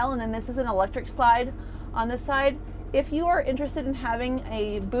have tile. And then this is an electric slide on this side. If you are interested in having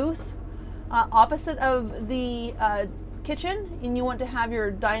a booth opposite of the kitchen and you want to have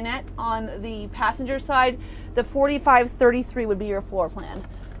your dinette on the passenger side, the 4533 would be your floor plan.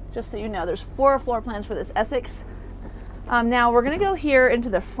 Just so you know, there's 4 floor plans for this Essex. Now we're going to go here into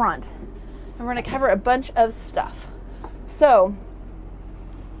the front and we're going to cover a bunch of stuff. So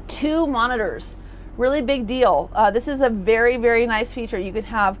 2 monitors, really big deal. This is a very, very nice feature. You can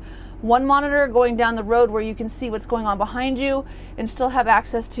have 1 monitor going down the road where you can see what's going on behind you and still have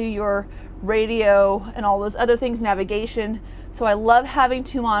access to your radio and all those other things, navigation. So I love having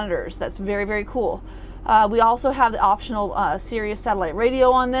 2 monitors. That's very, very cool. We also have the optional Sirius satellite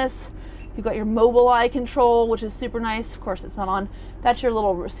radio on this. You've got your Mobileye control, which is super nice. Of course, it's not on. That's your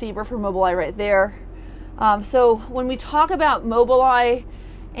little receiver for Mobileye right there. So when we talk about Mobileye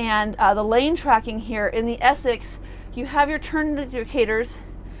and the lane tracking here in the Essex, you have your turn indicators.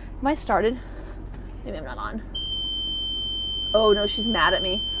 Am I started? Maybe I'm not on. Oh no, she's mad at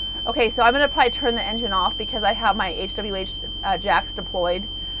me. Okay, so I'm gonna probably turn the engine off because I have my HWH jacks deployed.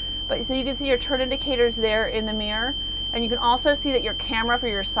 But so you can see your turn indicators there in the mirror, and you can also see that your camera for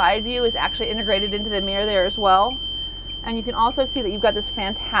your side view is actually integrated into the mirror there as well. And you can also see that you've got this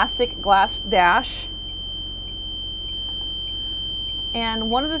fantastic glass dash. And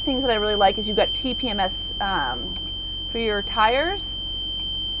one of the things that I really like is you've got TPMS for your tires.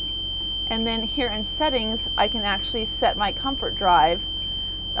 And then here in settings, I can actually set my comfort drive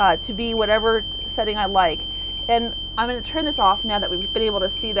to be whatever setting I like. And I'm going to turn this off now that we've been able to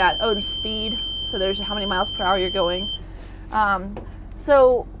see that. Oh, and speed. So there's how many miles per hour you're going.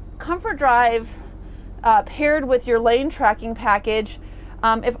 So comfort drive paired with your lane tracking package.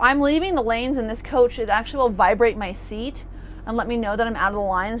 If I'm leaving the lanes in this coach, it actually will vibrate my seat. and let me know that I'm out of the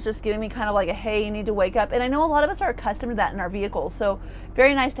line. It's just giving me kind of like a, hey, you need to wake up. And I know a lot of us are accustomed to that in our vehicles, so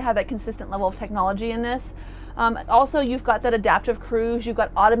very nice to have that consistent level of technology in this. Also, you've got that adaptive cruise, you've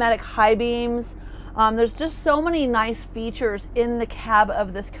got automatic high beams. There's just so many nice features in the cab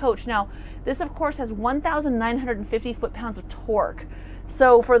of this coach. Now, this of course has 1,950 foot-pounds of torque.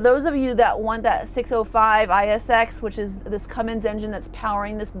 So for those of you that want that 605 ISX, which is this Cummins engine that's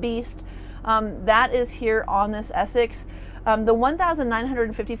powering this beast, that is here on this Essex. The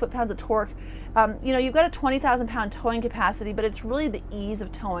 1,950 foot-pounds of torque, you know, you've got a 20,000 pound towing capacity, but it's really the ease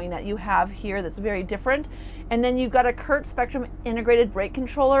of towing that you have here that's very different. And then you've got a Kurt Spectrum integrated brake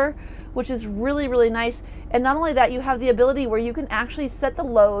controller, which is really, really nice. And not only that, you have the ability where you can actually set the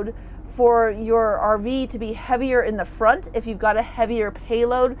load for your RV to be heavier in the front if you've got a heavier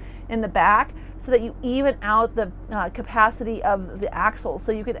payload in the back, so that you even out the capacity of the axles.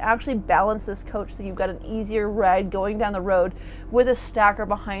 So you can actually balance this coach so you've got an easier ride going down the road with a stacker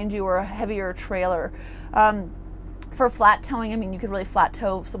behind you or a heavier trailer. For flat towing, I mean, you could really flat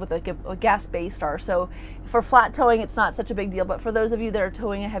tow with a gas Baystar. So for flat towing, it's not such a big deal. But for those of you that are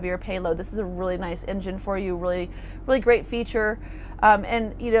towing a heavier payload, this is a really nice engine for you. Really, really great feature.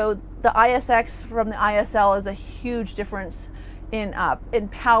 And you know, the ISX from the ISL is a huge difference in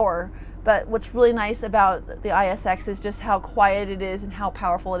power. But what's really nice about the ISX is just how quiet it is and how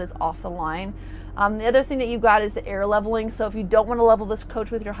powerful it is off the line. The other thing that you've got is the air leveling. So if you don't want to level this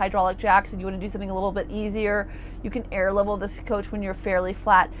coach with your hydraulic jacks and you want to do something a little bit easier, you can air level this coach when you're fairly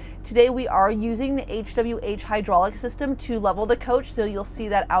flat. Today we are using the HWH hydraulic system to level the coach, so you'll see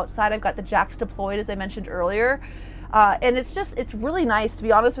that outside. I've got the jacks deployed, as I mentioned earlier. And it's really nice, to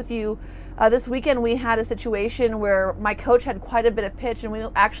be honest with you. This weekend we had a situation where my coach had quite a bit of pitch, and we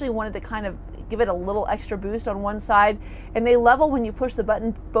actually wanted to kind of give it a little extra boost on one side, and they level when you push the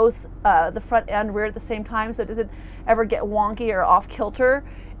button both the front and rear at the same time, so it doesn't ever get wonky or off kilter.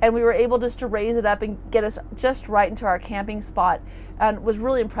 And we were able just to raise it up and get us just right into our camping spot, and it was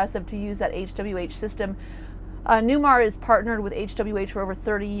really impressive to use that HWH system. Newmar is partnered with HWH for over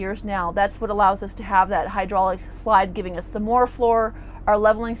 30 years now. That's what allows us to have that hydraulic slide, giving us the moor floor, our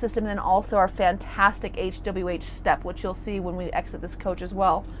leveling system, and then also our fantastic HWH step, which you'll see when we exit this coach as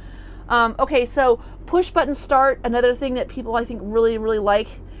well. Okay, so push button start, another thing that people I think really, really like.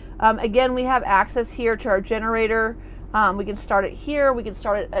 Again, we have access here to our generator. We can start it here, we can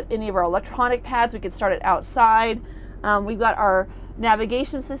start it at any of our electronic pads, we can start it outside. We've got our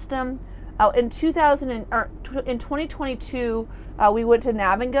navigation system. In 2022, we went to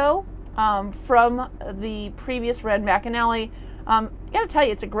Nav and Go from the previous Red McAnally. I gotta tell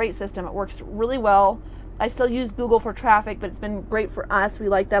you, it's a great system. It works really well. I still use Google for traffic, but it's been great for us. We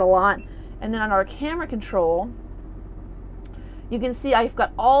like that a lot. And then on our camera control, you can see I've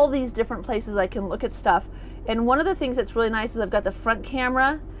got all these different places I can look at stuff. And one of the things that's really nice is I've got the front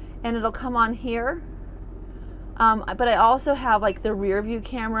camera, and it'll come on here. But I also have like the rear view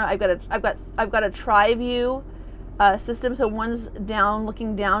camera. I've got a tri-view system. So one's down,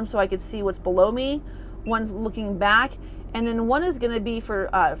 looking down, so I could see what's below me. One's looking back, and then one is going to be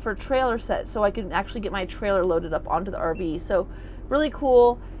for trailer set, so I can actually get my trailer loaded up onto the RV. So really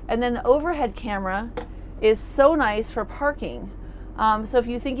cool. And then the overhead camera is so nice for parking. So if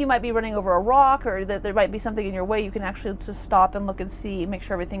you think you might be running over a rock or that there might be something in your way, you can actually just stop and look and see, make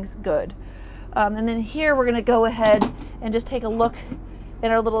sure everything's good. And then here we're going to go ahead and just take a look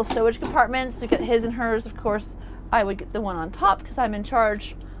in our little stowage compartments. We got his and hers. Of course, I would get the one on top because I'm in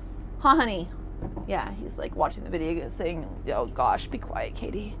charge. Huh, honey? Yeah, he's like watching the video saying, oh gosh, be quiet,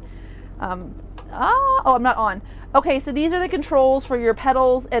 Katie. Oh, I'm not on. Okay, so these are the controls for your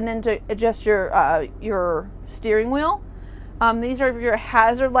pedals and then to adjust your steering wheel. These are your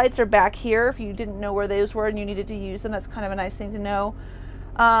hazard lights are back here if you didn't know where those were and you needed to use them. That's kind of a nice thing to know.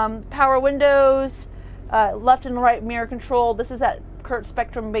 Power windows, left and right mirror control. This is that Kurt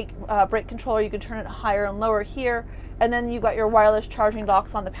Spectrum brake controller. You can turn it higher and lower here. And then you've got your wireless charging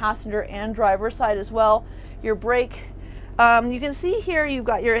docks on the passenger and driver side as well. Your brake, you can see here you've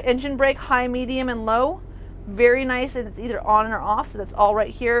got your engine brake, high, medium, and low. Very nice, and it's either on or off, so that's all right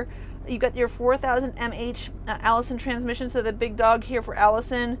here. You've got your 4000 mH Allison transmission, so the big dog here for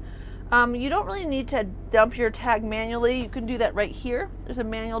Allison. You don't really need to dump your tag manually. You can do that right here. There's a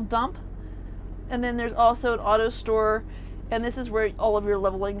manual dump. And then there's also an auto store, and this is where all of your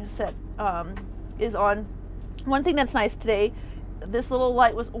leveling set is on. One thing that's nice today, this little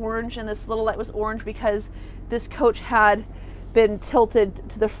light was orange and this little light was orange because this coach had been tilted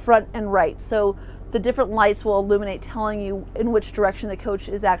to the front and right. So the different lights will illuminate, telling you in which direction the coach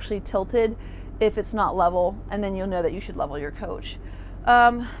is actually tilted if it's not level, and then you'll know that you should level your coach.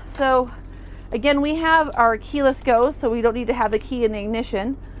 So Again, we have our keyless go, so we don't need to have the key in the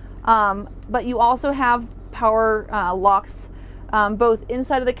ignition, but you also have power locks both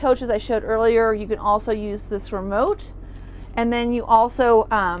inside of the coach, as I showed earlier. You can also use this remote, and then you also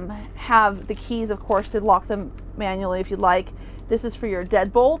have the keys, of course, to lock them manually if you'd like. This is for your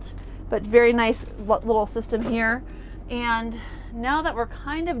deadbolt, but very nice little system here. And now that we're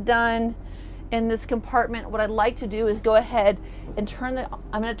kind of done in this compartment, what I'd like to do is go ahead and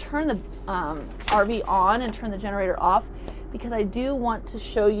I'm going to turn the RV on and turn the generator off, because I do want to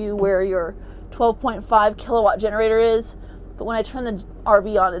show you where your 12.5 kilowatt generator is. But when I turn the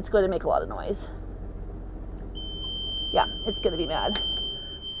RV on, it's going to make a lot of noise. Yeah, it's going to be mad.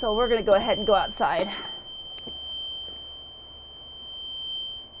 So we're going to go ahead and go outside.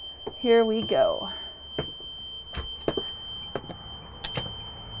 Here we go.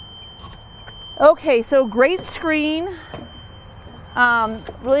 Okay, so great screen.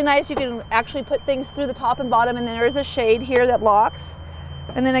 Really nice. You can actually put things through the top and bottom, and then there is a shade here that locks.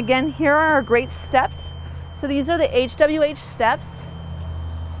 And then again, here are our great steps. So these are the HWH steps.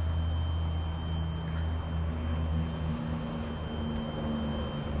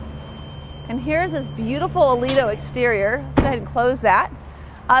 And here's this beautiful Alito exterior. Let's go ahead and close that.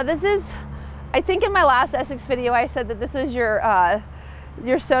 This is, I think in my last Essex video, I said that this is your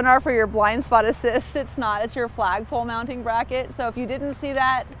sonar for your blind spot assist. It's not, it's your flagpole mounting bracket. So if you didn't see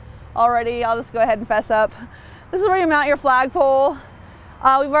that already, I'll just go ahead and fess up. This is where you mount your flagpole. We've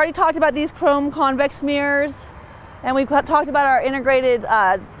already talked about these chrome convex mirrors, and we've talked about our integrated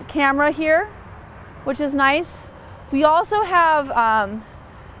camera here, which is nice. We also have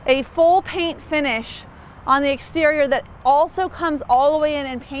a full paint finish on the exterior that also comes all the way in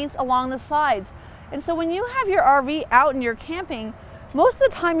and paints along the sides. And so when you have your RV out and you're camping, most of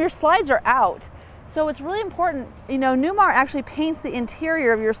the time your slides are out. So it's really important, you know, Newmar actually paints the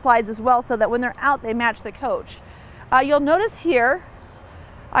interior of your slides as well, so that when they're out, they match the coach. You'll notice here,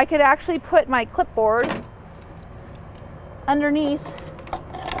 I could actually put my clipboard underneath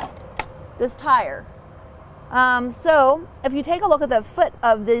this tire. So if you take a look at the foot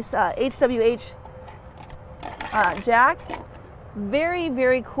of this HWH jack, very,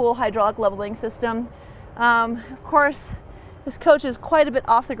 very cool hydraulic leveling system. Of course, this coach is quite a bit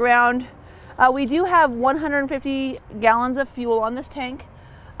off the ground. We do have 150 gallons of fuel on this tank.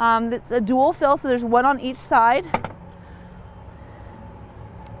 It's a dual fill, so there's one on each side.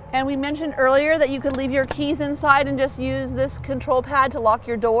 And we mentioned earlier that you could leave your keys inside and just use this control pad to lock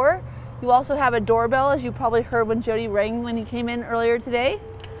your door. You also have a doorbell, as you probably heard when Jody rang when he came in earlier today.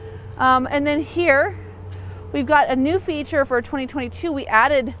 And then here, we've got a new feature for 2022. We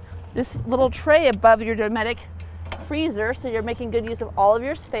added this little tray above your Dometic freezer, so you're making good use of all of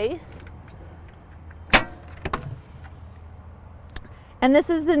your space. And this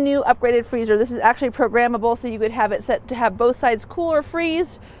is the new upgraded freezer. This is actually programmable, so you could have it set to have both sides cool or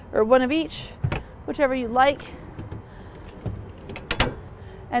freeze, or one of each, whichever you like.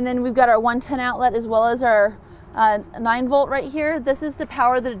 And then we've got our 110 outlet as well as our 9-volt right here. This is to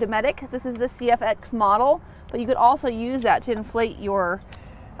power the Dometic. This is the CFX model, but you could also use that to inflate your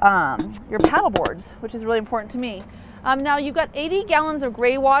paddle boards, which is really important to me. Now you've got 80 gallons of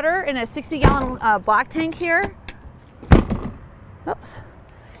gray water in a 60-gallon black tank here. Oops.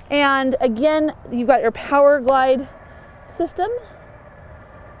 And again, you've got your power glide system.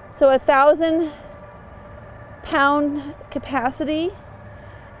 So 1,000-pound capacity.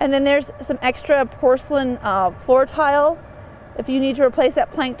 And then there's some extra porcelain floor tile if you need to replace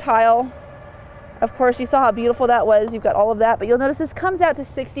that plank tile. Of course, you saw how beautiful that was. You've got all of that, but you'll notice this comes out to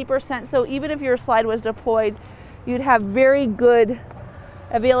 60%. So even if your slide was deployed, you'd have very good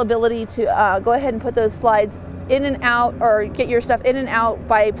availability to go ahead and put those slides in and out, or get your stuff in and out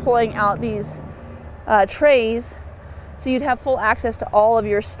by pulling out these trays. So you'd have full access to all of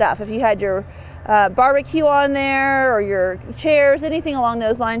your stuff. If you had your barbecue on there, or your chairs, anything along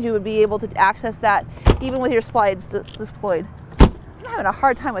those lines, you would be able to access that even with your slides deployed. I'm having a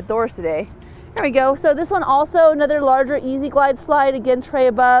hard time with doors today. There we go. So this one also, another larger Easy Glide slide, again, tray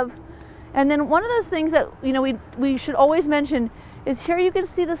above. And then one of those things that, you know, we should always mention is here you can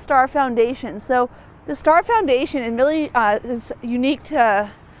see the Star Foundation. So the Star Foundation, and really is unique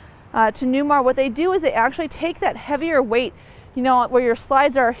to Newmar. What they do is they actually take that heavier weight, you know, where your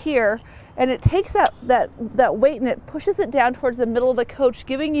slides are here, and it takes that weight and it pushes it down towards the middle of the coach,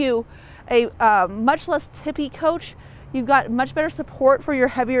 giving you a much less tippy coach. You've got much better support for your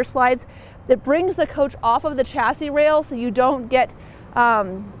heavier slides. It brings the coach off of the chassis rail, so you don't get,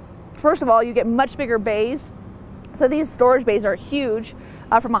 first of all, you get much bigger bays. So these storage bays are huge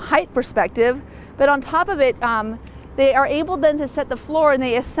from a height perspective, but on top of it, they are able then to set the floor, and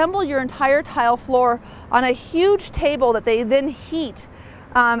they assemble your entire tile floor on a huge table that they then heat.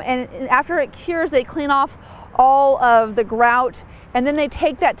 And after it cures, they clean off all of the grout, and then they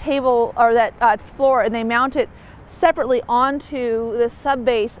take that table or that floor and they mount it separately onto the sub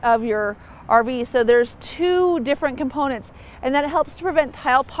base of your RV. So there's two different components, and that helps to prevent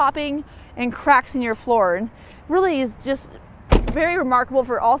tile popping and cracks in your floor, and really is just very remarkable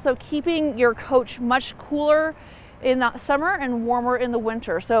for also keeping your coach much cooler in the summer and warmer in the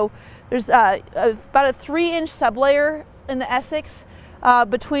winter. So there's about a 3-inch sublayer in the Essex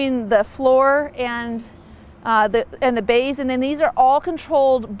between the floor and the bays, and then these are all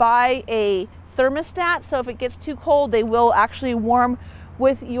controlled by a thermostat. So if it gets too cold, they will actually warm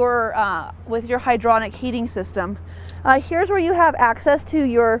with your hydronic heating system. Here's where you have access to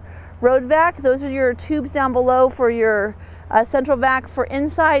your road vac. Those are your tubes down below for your central vac for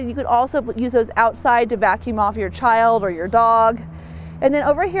inside. You could also use those outside to vacuum off your child or your dog. And then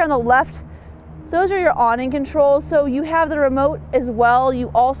over here on the left, those are your awning controls. So you have the remote as well.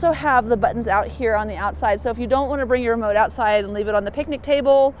 You also have the buttons out here on the outside. So if you don't want to bring your remote outside and leave it on the picnic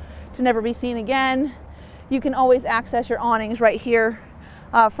table to never be seen again, you can always access your awnings right here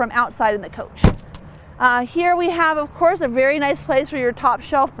from outside in the coach. Here we have, of course, a very nice place for your top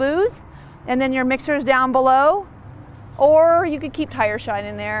shelf booze, and then your mixers down below. Or you could keep tire shine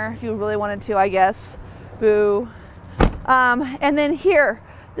in there if you really wanted to, I guess. Boo. And then here,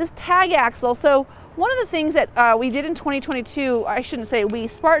 this tag axle. So one of the things that we did in 2022, I shouldn't say we,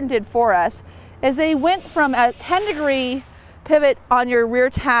 Spartan did for us, is they went from a 10-degree pivot on your rear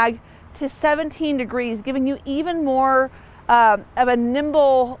tag to 17 degrees, giving you even more of a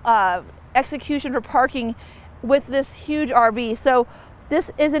nimble execution for parking with this huge RV. So this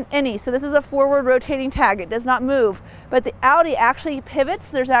isn't any, so this is a forward rotating tag. It does not move, but the Audi actually pivots.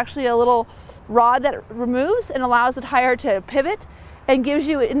 There's actually a little rod that removes and allows the tire to pivot and gives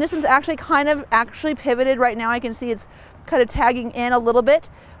you, and this one's actually kind of pivoted right now. I can see it's kind of tagging in a little bit,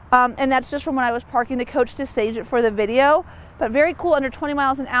 and that's just from when I was parking the coach to stage it for the video. But very cool, under 20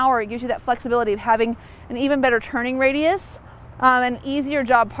 miles an hour, it gives you that flexibility of having an even better turning radius, and easier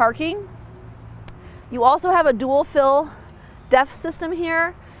job parking. You also have a dual fill DEF system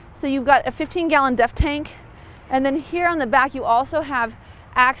here. So you've got a 15-gallon DEF tank, and then here on the back you also have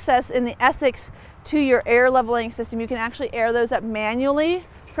access in the Essex to your air leveling system. You can actually air those up manually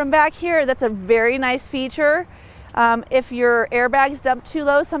from back here. That's a very nice feature. If your airbag's dumped too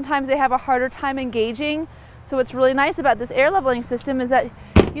low, sometimes they have a harder time engaging. So what's really nice about this air leveling system is that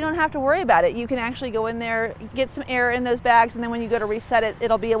you don't have to worry about it. You can actually go in there, get some air in those bags, and then when you go to reset it,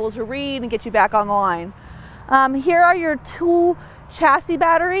 it'll be able to read and get you back on the line. Here are your 2 chassis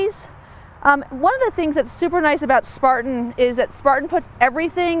batteries. One of the things that's super nice about Spartan is that Spartan puts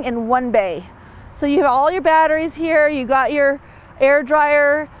everything in one bay. So you have all your batteries here, you got your air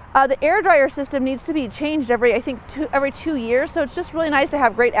dryer. The air dryer system needs to be changed every 2 years, so it's just really nice to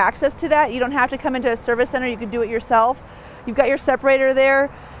have great access to that. You don't have to come into a service center, you can do it yourself. You've got your separator there.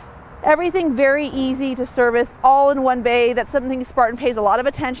 Everything very easy to service, all in one bay. That's something Spartan pays a lot of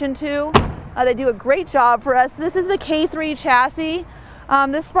attention to. They do a great job for us. This is the K3 chassis.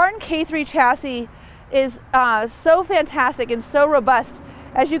 This Spartan K3 chassis is so fantastic and so robust.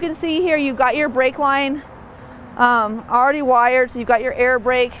 As you can see here, you've got your brake line already wired, so you've got your air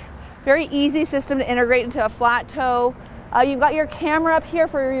brake. Very easy system to integrate into a flat toe. You've got your camera up here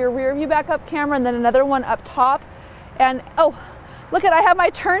for your rear view backup camera, and then another one up top. And oh, look at, I have my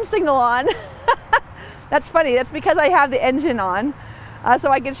turn signal on. That's funny, that's because I have the engine on.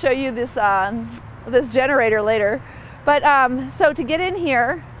 So I can show you this, this generator later. But so to get in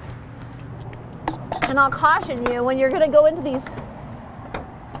here, and I'll caution you, when you're gonna go into these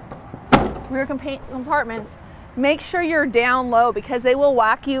rear compartments, make sure you're down low because they will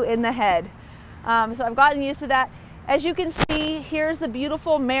whack you in the head. So I've gotten used to that. As you can see, here's the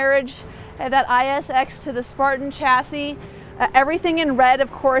beautiful marriage of that ISX to the Spartan chassis. Everything in red,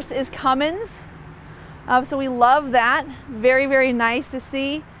 of course, is Cummins. So we love that. Very, very nice to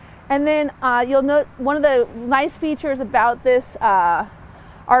see. And then you'll note one of the nice features about this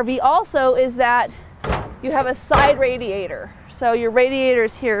RV also is that you have a side radiator. So your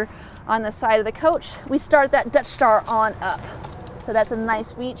radiator's here on the side of the coach. We start that Dutch Star on up. So that's a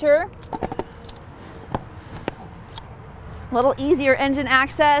nice feature. A little easier engine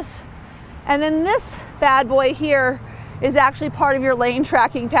access. And then this bad boy here is actually part of your lane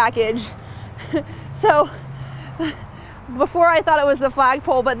tracking package. So before I thought it was the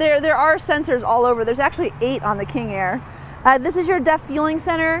flagpole, but there are sensors all over. There's actually 8 on the King Air. This is your DEF fueling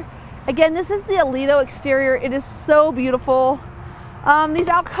center. Again, this is the Alito exterior. It is so beautiful. These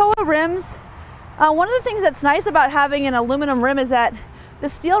Alcoa rims, One of the things that's nice about having an aluminum rim is that the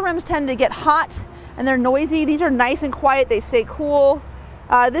steel rims tend to get hot and they're noisy. These are nice and quiet, they stay cool.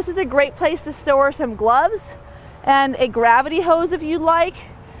 This is a great place to store some gloves and a gravity hose if you'd like.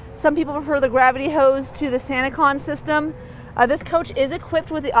 Some people prefer the gravity hose to the SantaCon system. This coach is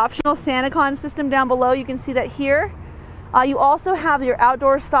equipped with the optional SantaCon system down below. You can see that here. You also have your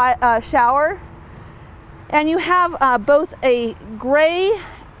outdoor shower, and you have both a gray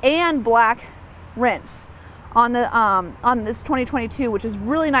and black rinse on this 2022, which is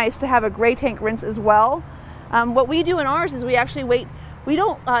really nice to have a gray tank rinse as well. What we do in ours is we actually wait. We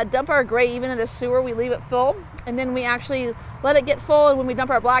don't dump our gray even in a sewer. We leave it full, and then we actually let it get full. And when we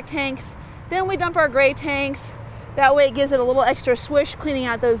dump our black tanks, then we dump our gray tanks. That way it gives it a little extra swish, cleaning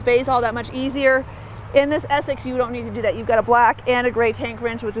out those bays all that much easier. In this Essex, you don't need to do that. You've got a black and a gray tank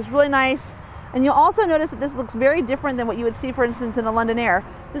rinse, which is really nice. And you'll also notice that this looks very different than what you would see, for instance, in a London Air.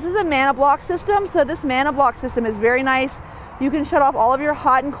 This is a mana block system, so this mana block system is very nice. You can shut off all of your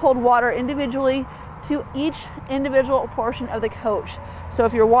hot and cold water individually to each individual portion of the coach. So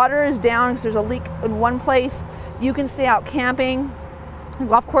if your water is down because there's a leak in one place, you can stay out camping.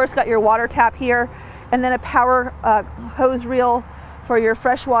 You've of course got your water tap here, and then a power hose reel for your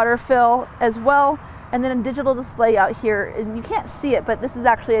freshwater fill as well, and then a digital display out here. And you can't see it, but this is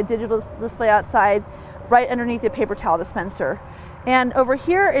actually a digital display outside right underneath the paper towel dispenser. And over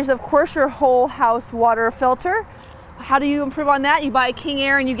here is of course your whole house water filter. How do you improve on that? You buy a King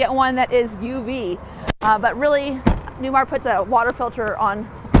Air and you get one that is UV. But really, Newmar puts a water filter on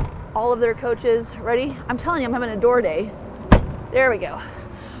all of their coaches. Ready? I'm telling you, I'm having a door day. There we go.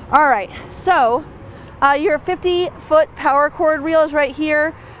 All right, so your 50-foot power cord reel is right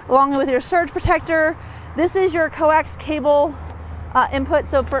here, along with your surge protector. This is your coax cable input.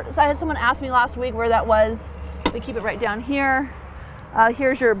 So I had someone ask me last week where that was. We keep it right down here.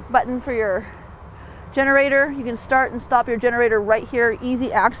 Here's your button for your generator. You can start and stop your generator right here.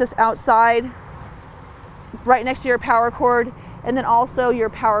 Easy access outside, right next to your power cord. And then also your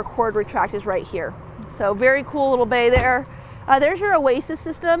power cord retract is right here. So very cool little bay there. There's your Oasis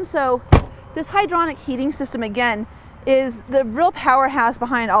system. So this hydronic heating system, again, is the real powerhouse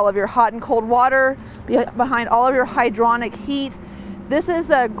behind all of your hot and cold water, behind all of your hydronic heat. This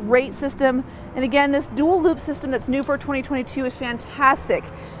is a great system. And again, this dual loop system that's new for 2022 is fantastic.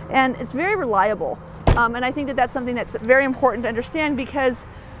 And it's very reliable. And I think that that's something that's very important to understand, because,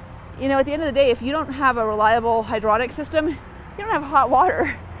 you know, at the end of the day, if you don't have a reliable hydronic system, you don't have hot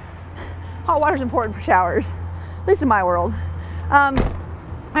water. Hot water is important for showers, at least in my world.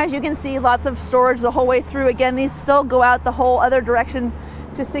 As you can see, lots of storage the whole way through. Again, these still go out the whole other direction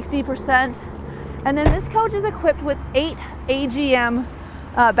to 60%. And then this coach is equipped with 8 AGM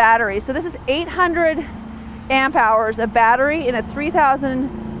batteries. So this is 800 amp hours of battery in a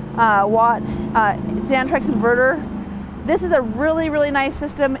 3,000 watt Xantrex inverter. This is a really, really nice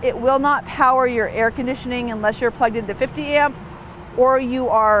system. It will not power your air conditioning unless you're plugged into 50 amp or you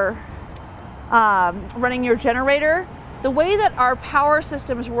are running your generator. The way that our power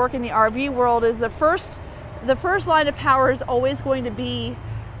systems work in the RV world is the first line of power is always going to be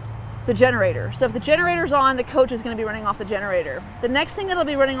the generator. So if the generator's on, the coach is going to be running off the generator. The next thing that'll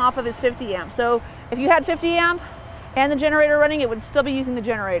be running off of is 50 amp. So if you had 50 amp and the generator running, it would still be using the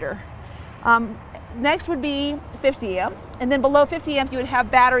generator. Next would be 50 amp, and then below 50 amp you would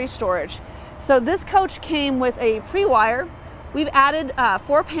have battery storage. So this coach came with a pre-wire. We've added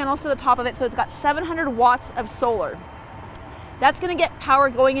 4 panels to the top of it, so it's got 700 watts of solar. That's going to get power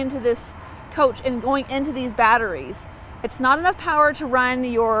going into this coach and going into these batteries. It's not enough power to run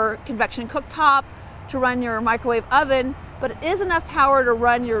your convection cooktop, to run your microwave oven, but it is enough power to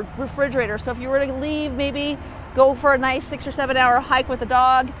run your refrigerator. So if you were to leave, maybe go for a nice 6 or 7 hour hike with a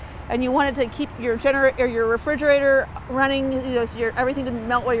dog, and you wanted to keep your generator or your refrigerator running, you know, so everything didn't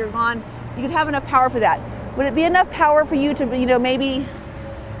melt while you're gone, you could have enough power for that. Would it be enough power for you to, you know, maybe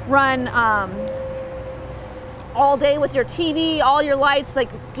run all day with your TV, all your lights, like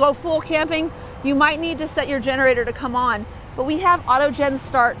go full camping? You might need to set your generator to come on, but we have auto gen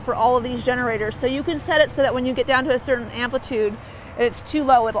start for all of these generators. So you can set it so that when you get down to a certain amplitude and it's too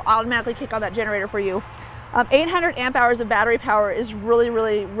low, it'll automatically kick on that generator for you. 800 amp hours of battery power is really,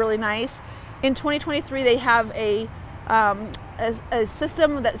 really, really nice. In 2023, they have a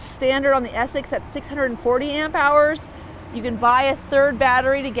system that's standard on the Essex that's 640 amp hours. You can buy a third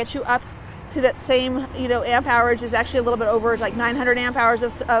battery to get you up to that same, you know, amp hours. Is actually a little bit over, like 900 amp hours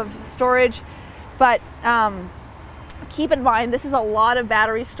of storage. But keep in mind, this is a lot of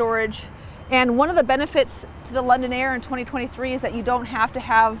battery storage. And one of the benefits to the London Air in 2023 is that you don't have to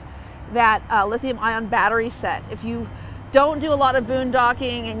have that lithium ion battery set. If you don't do a lot of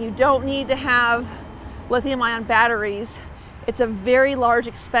boondocking and you don't need to have lithium-ion batteries. It's a very large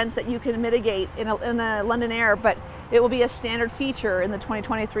expense that you can mitigate in a London Air, but it will be a standard feature in the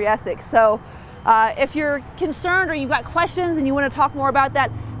 2023 Essex. So if you're concerned or you've got questions and you want to talk more about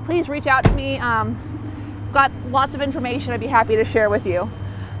that, please reach out to me. Got lots of information I'd be happy to share with you.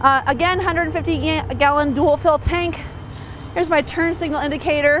 Again, 150-gallon dual fill tank. Here's my turn signal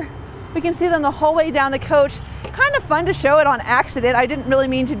indicator. We can see them the whole way down the coach. Kind of fun to show it on accident. I didn't really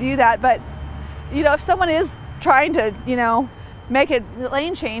mean to do that, but you know, if someone is trying to, you know, make a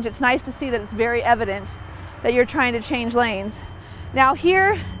lane change, it's nice to see that it's very evident that you're trying to change lanes. Now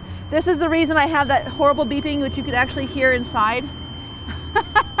here, this is the reason I have that horrible beeping, which you could actually hear inside.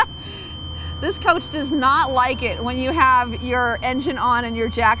 This coach does not like it when you have your engine on and your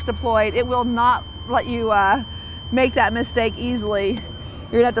jacks deployed. It will not let you make that mistake easily.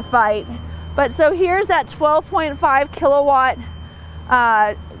 You're gonna have to fight. But so here's that 12.5 kilowatt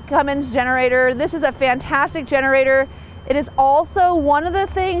Cummins generator. This is a fantastic generator. It is also one of the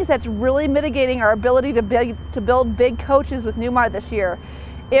things that's really mitigating our ability to build big coaches with Newmar this year.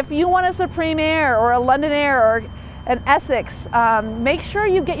 If you want a Supreme Air or a London Air or an Essex, make sure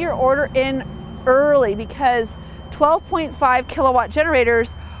you get your order in early, because 12.5 kilowatt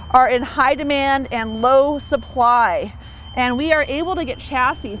generators are in high demand and low supply. And we are able to get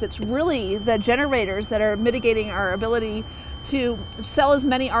chassis. It's really the generators that are mitigating our ability to sell as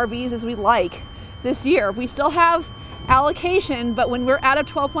many RVs as we like this year. We still have allocation, but when we're out of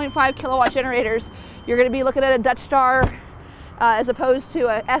 12.5 kilowatt generators, you're going to be looking at a Dutch Star as opposed to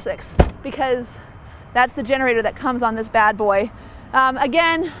an Essex, because that's the generator that comes on this bad boy.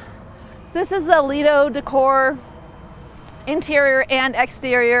 Again, this is the Lido decor, interior and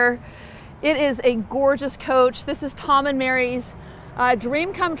exterior. It is a gorgeous coach. This is Tom and Mary's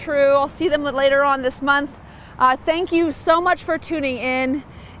dream come true. I'll see them later on this month. Thank you so much for tuning in.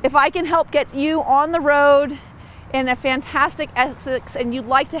 If I can help get you on the road in a fantastic Essex and you'd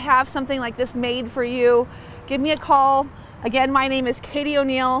like to have something like this made for you, give me a call. Again, my name is Katie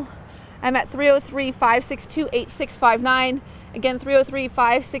O'Neill. I'm at 303-562-8659. Again,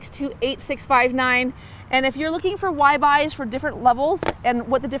 303-562-8659. And if you're looking for why buys for different levels and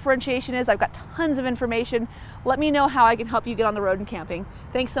what the differentiation is, I've got tons of information. Let me know how I can help you get on the road and camping.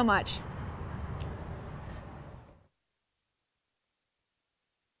 Thanks so much.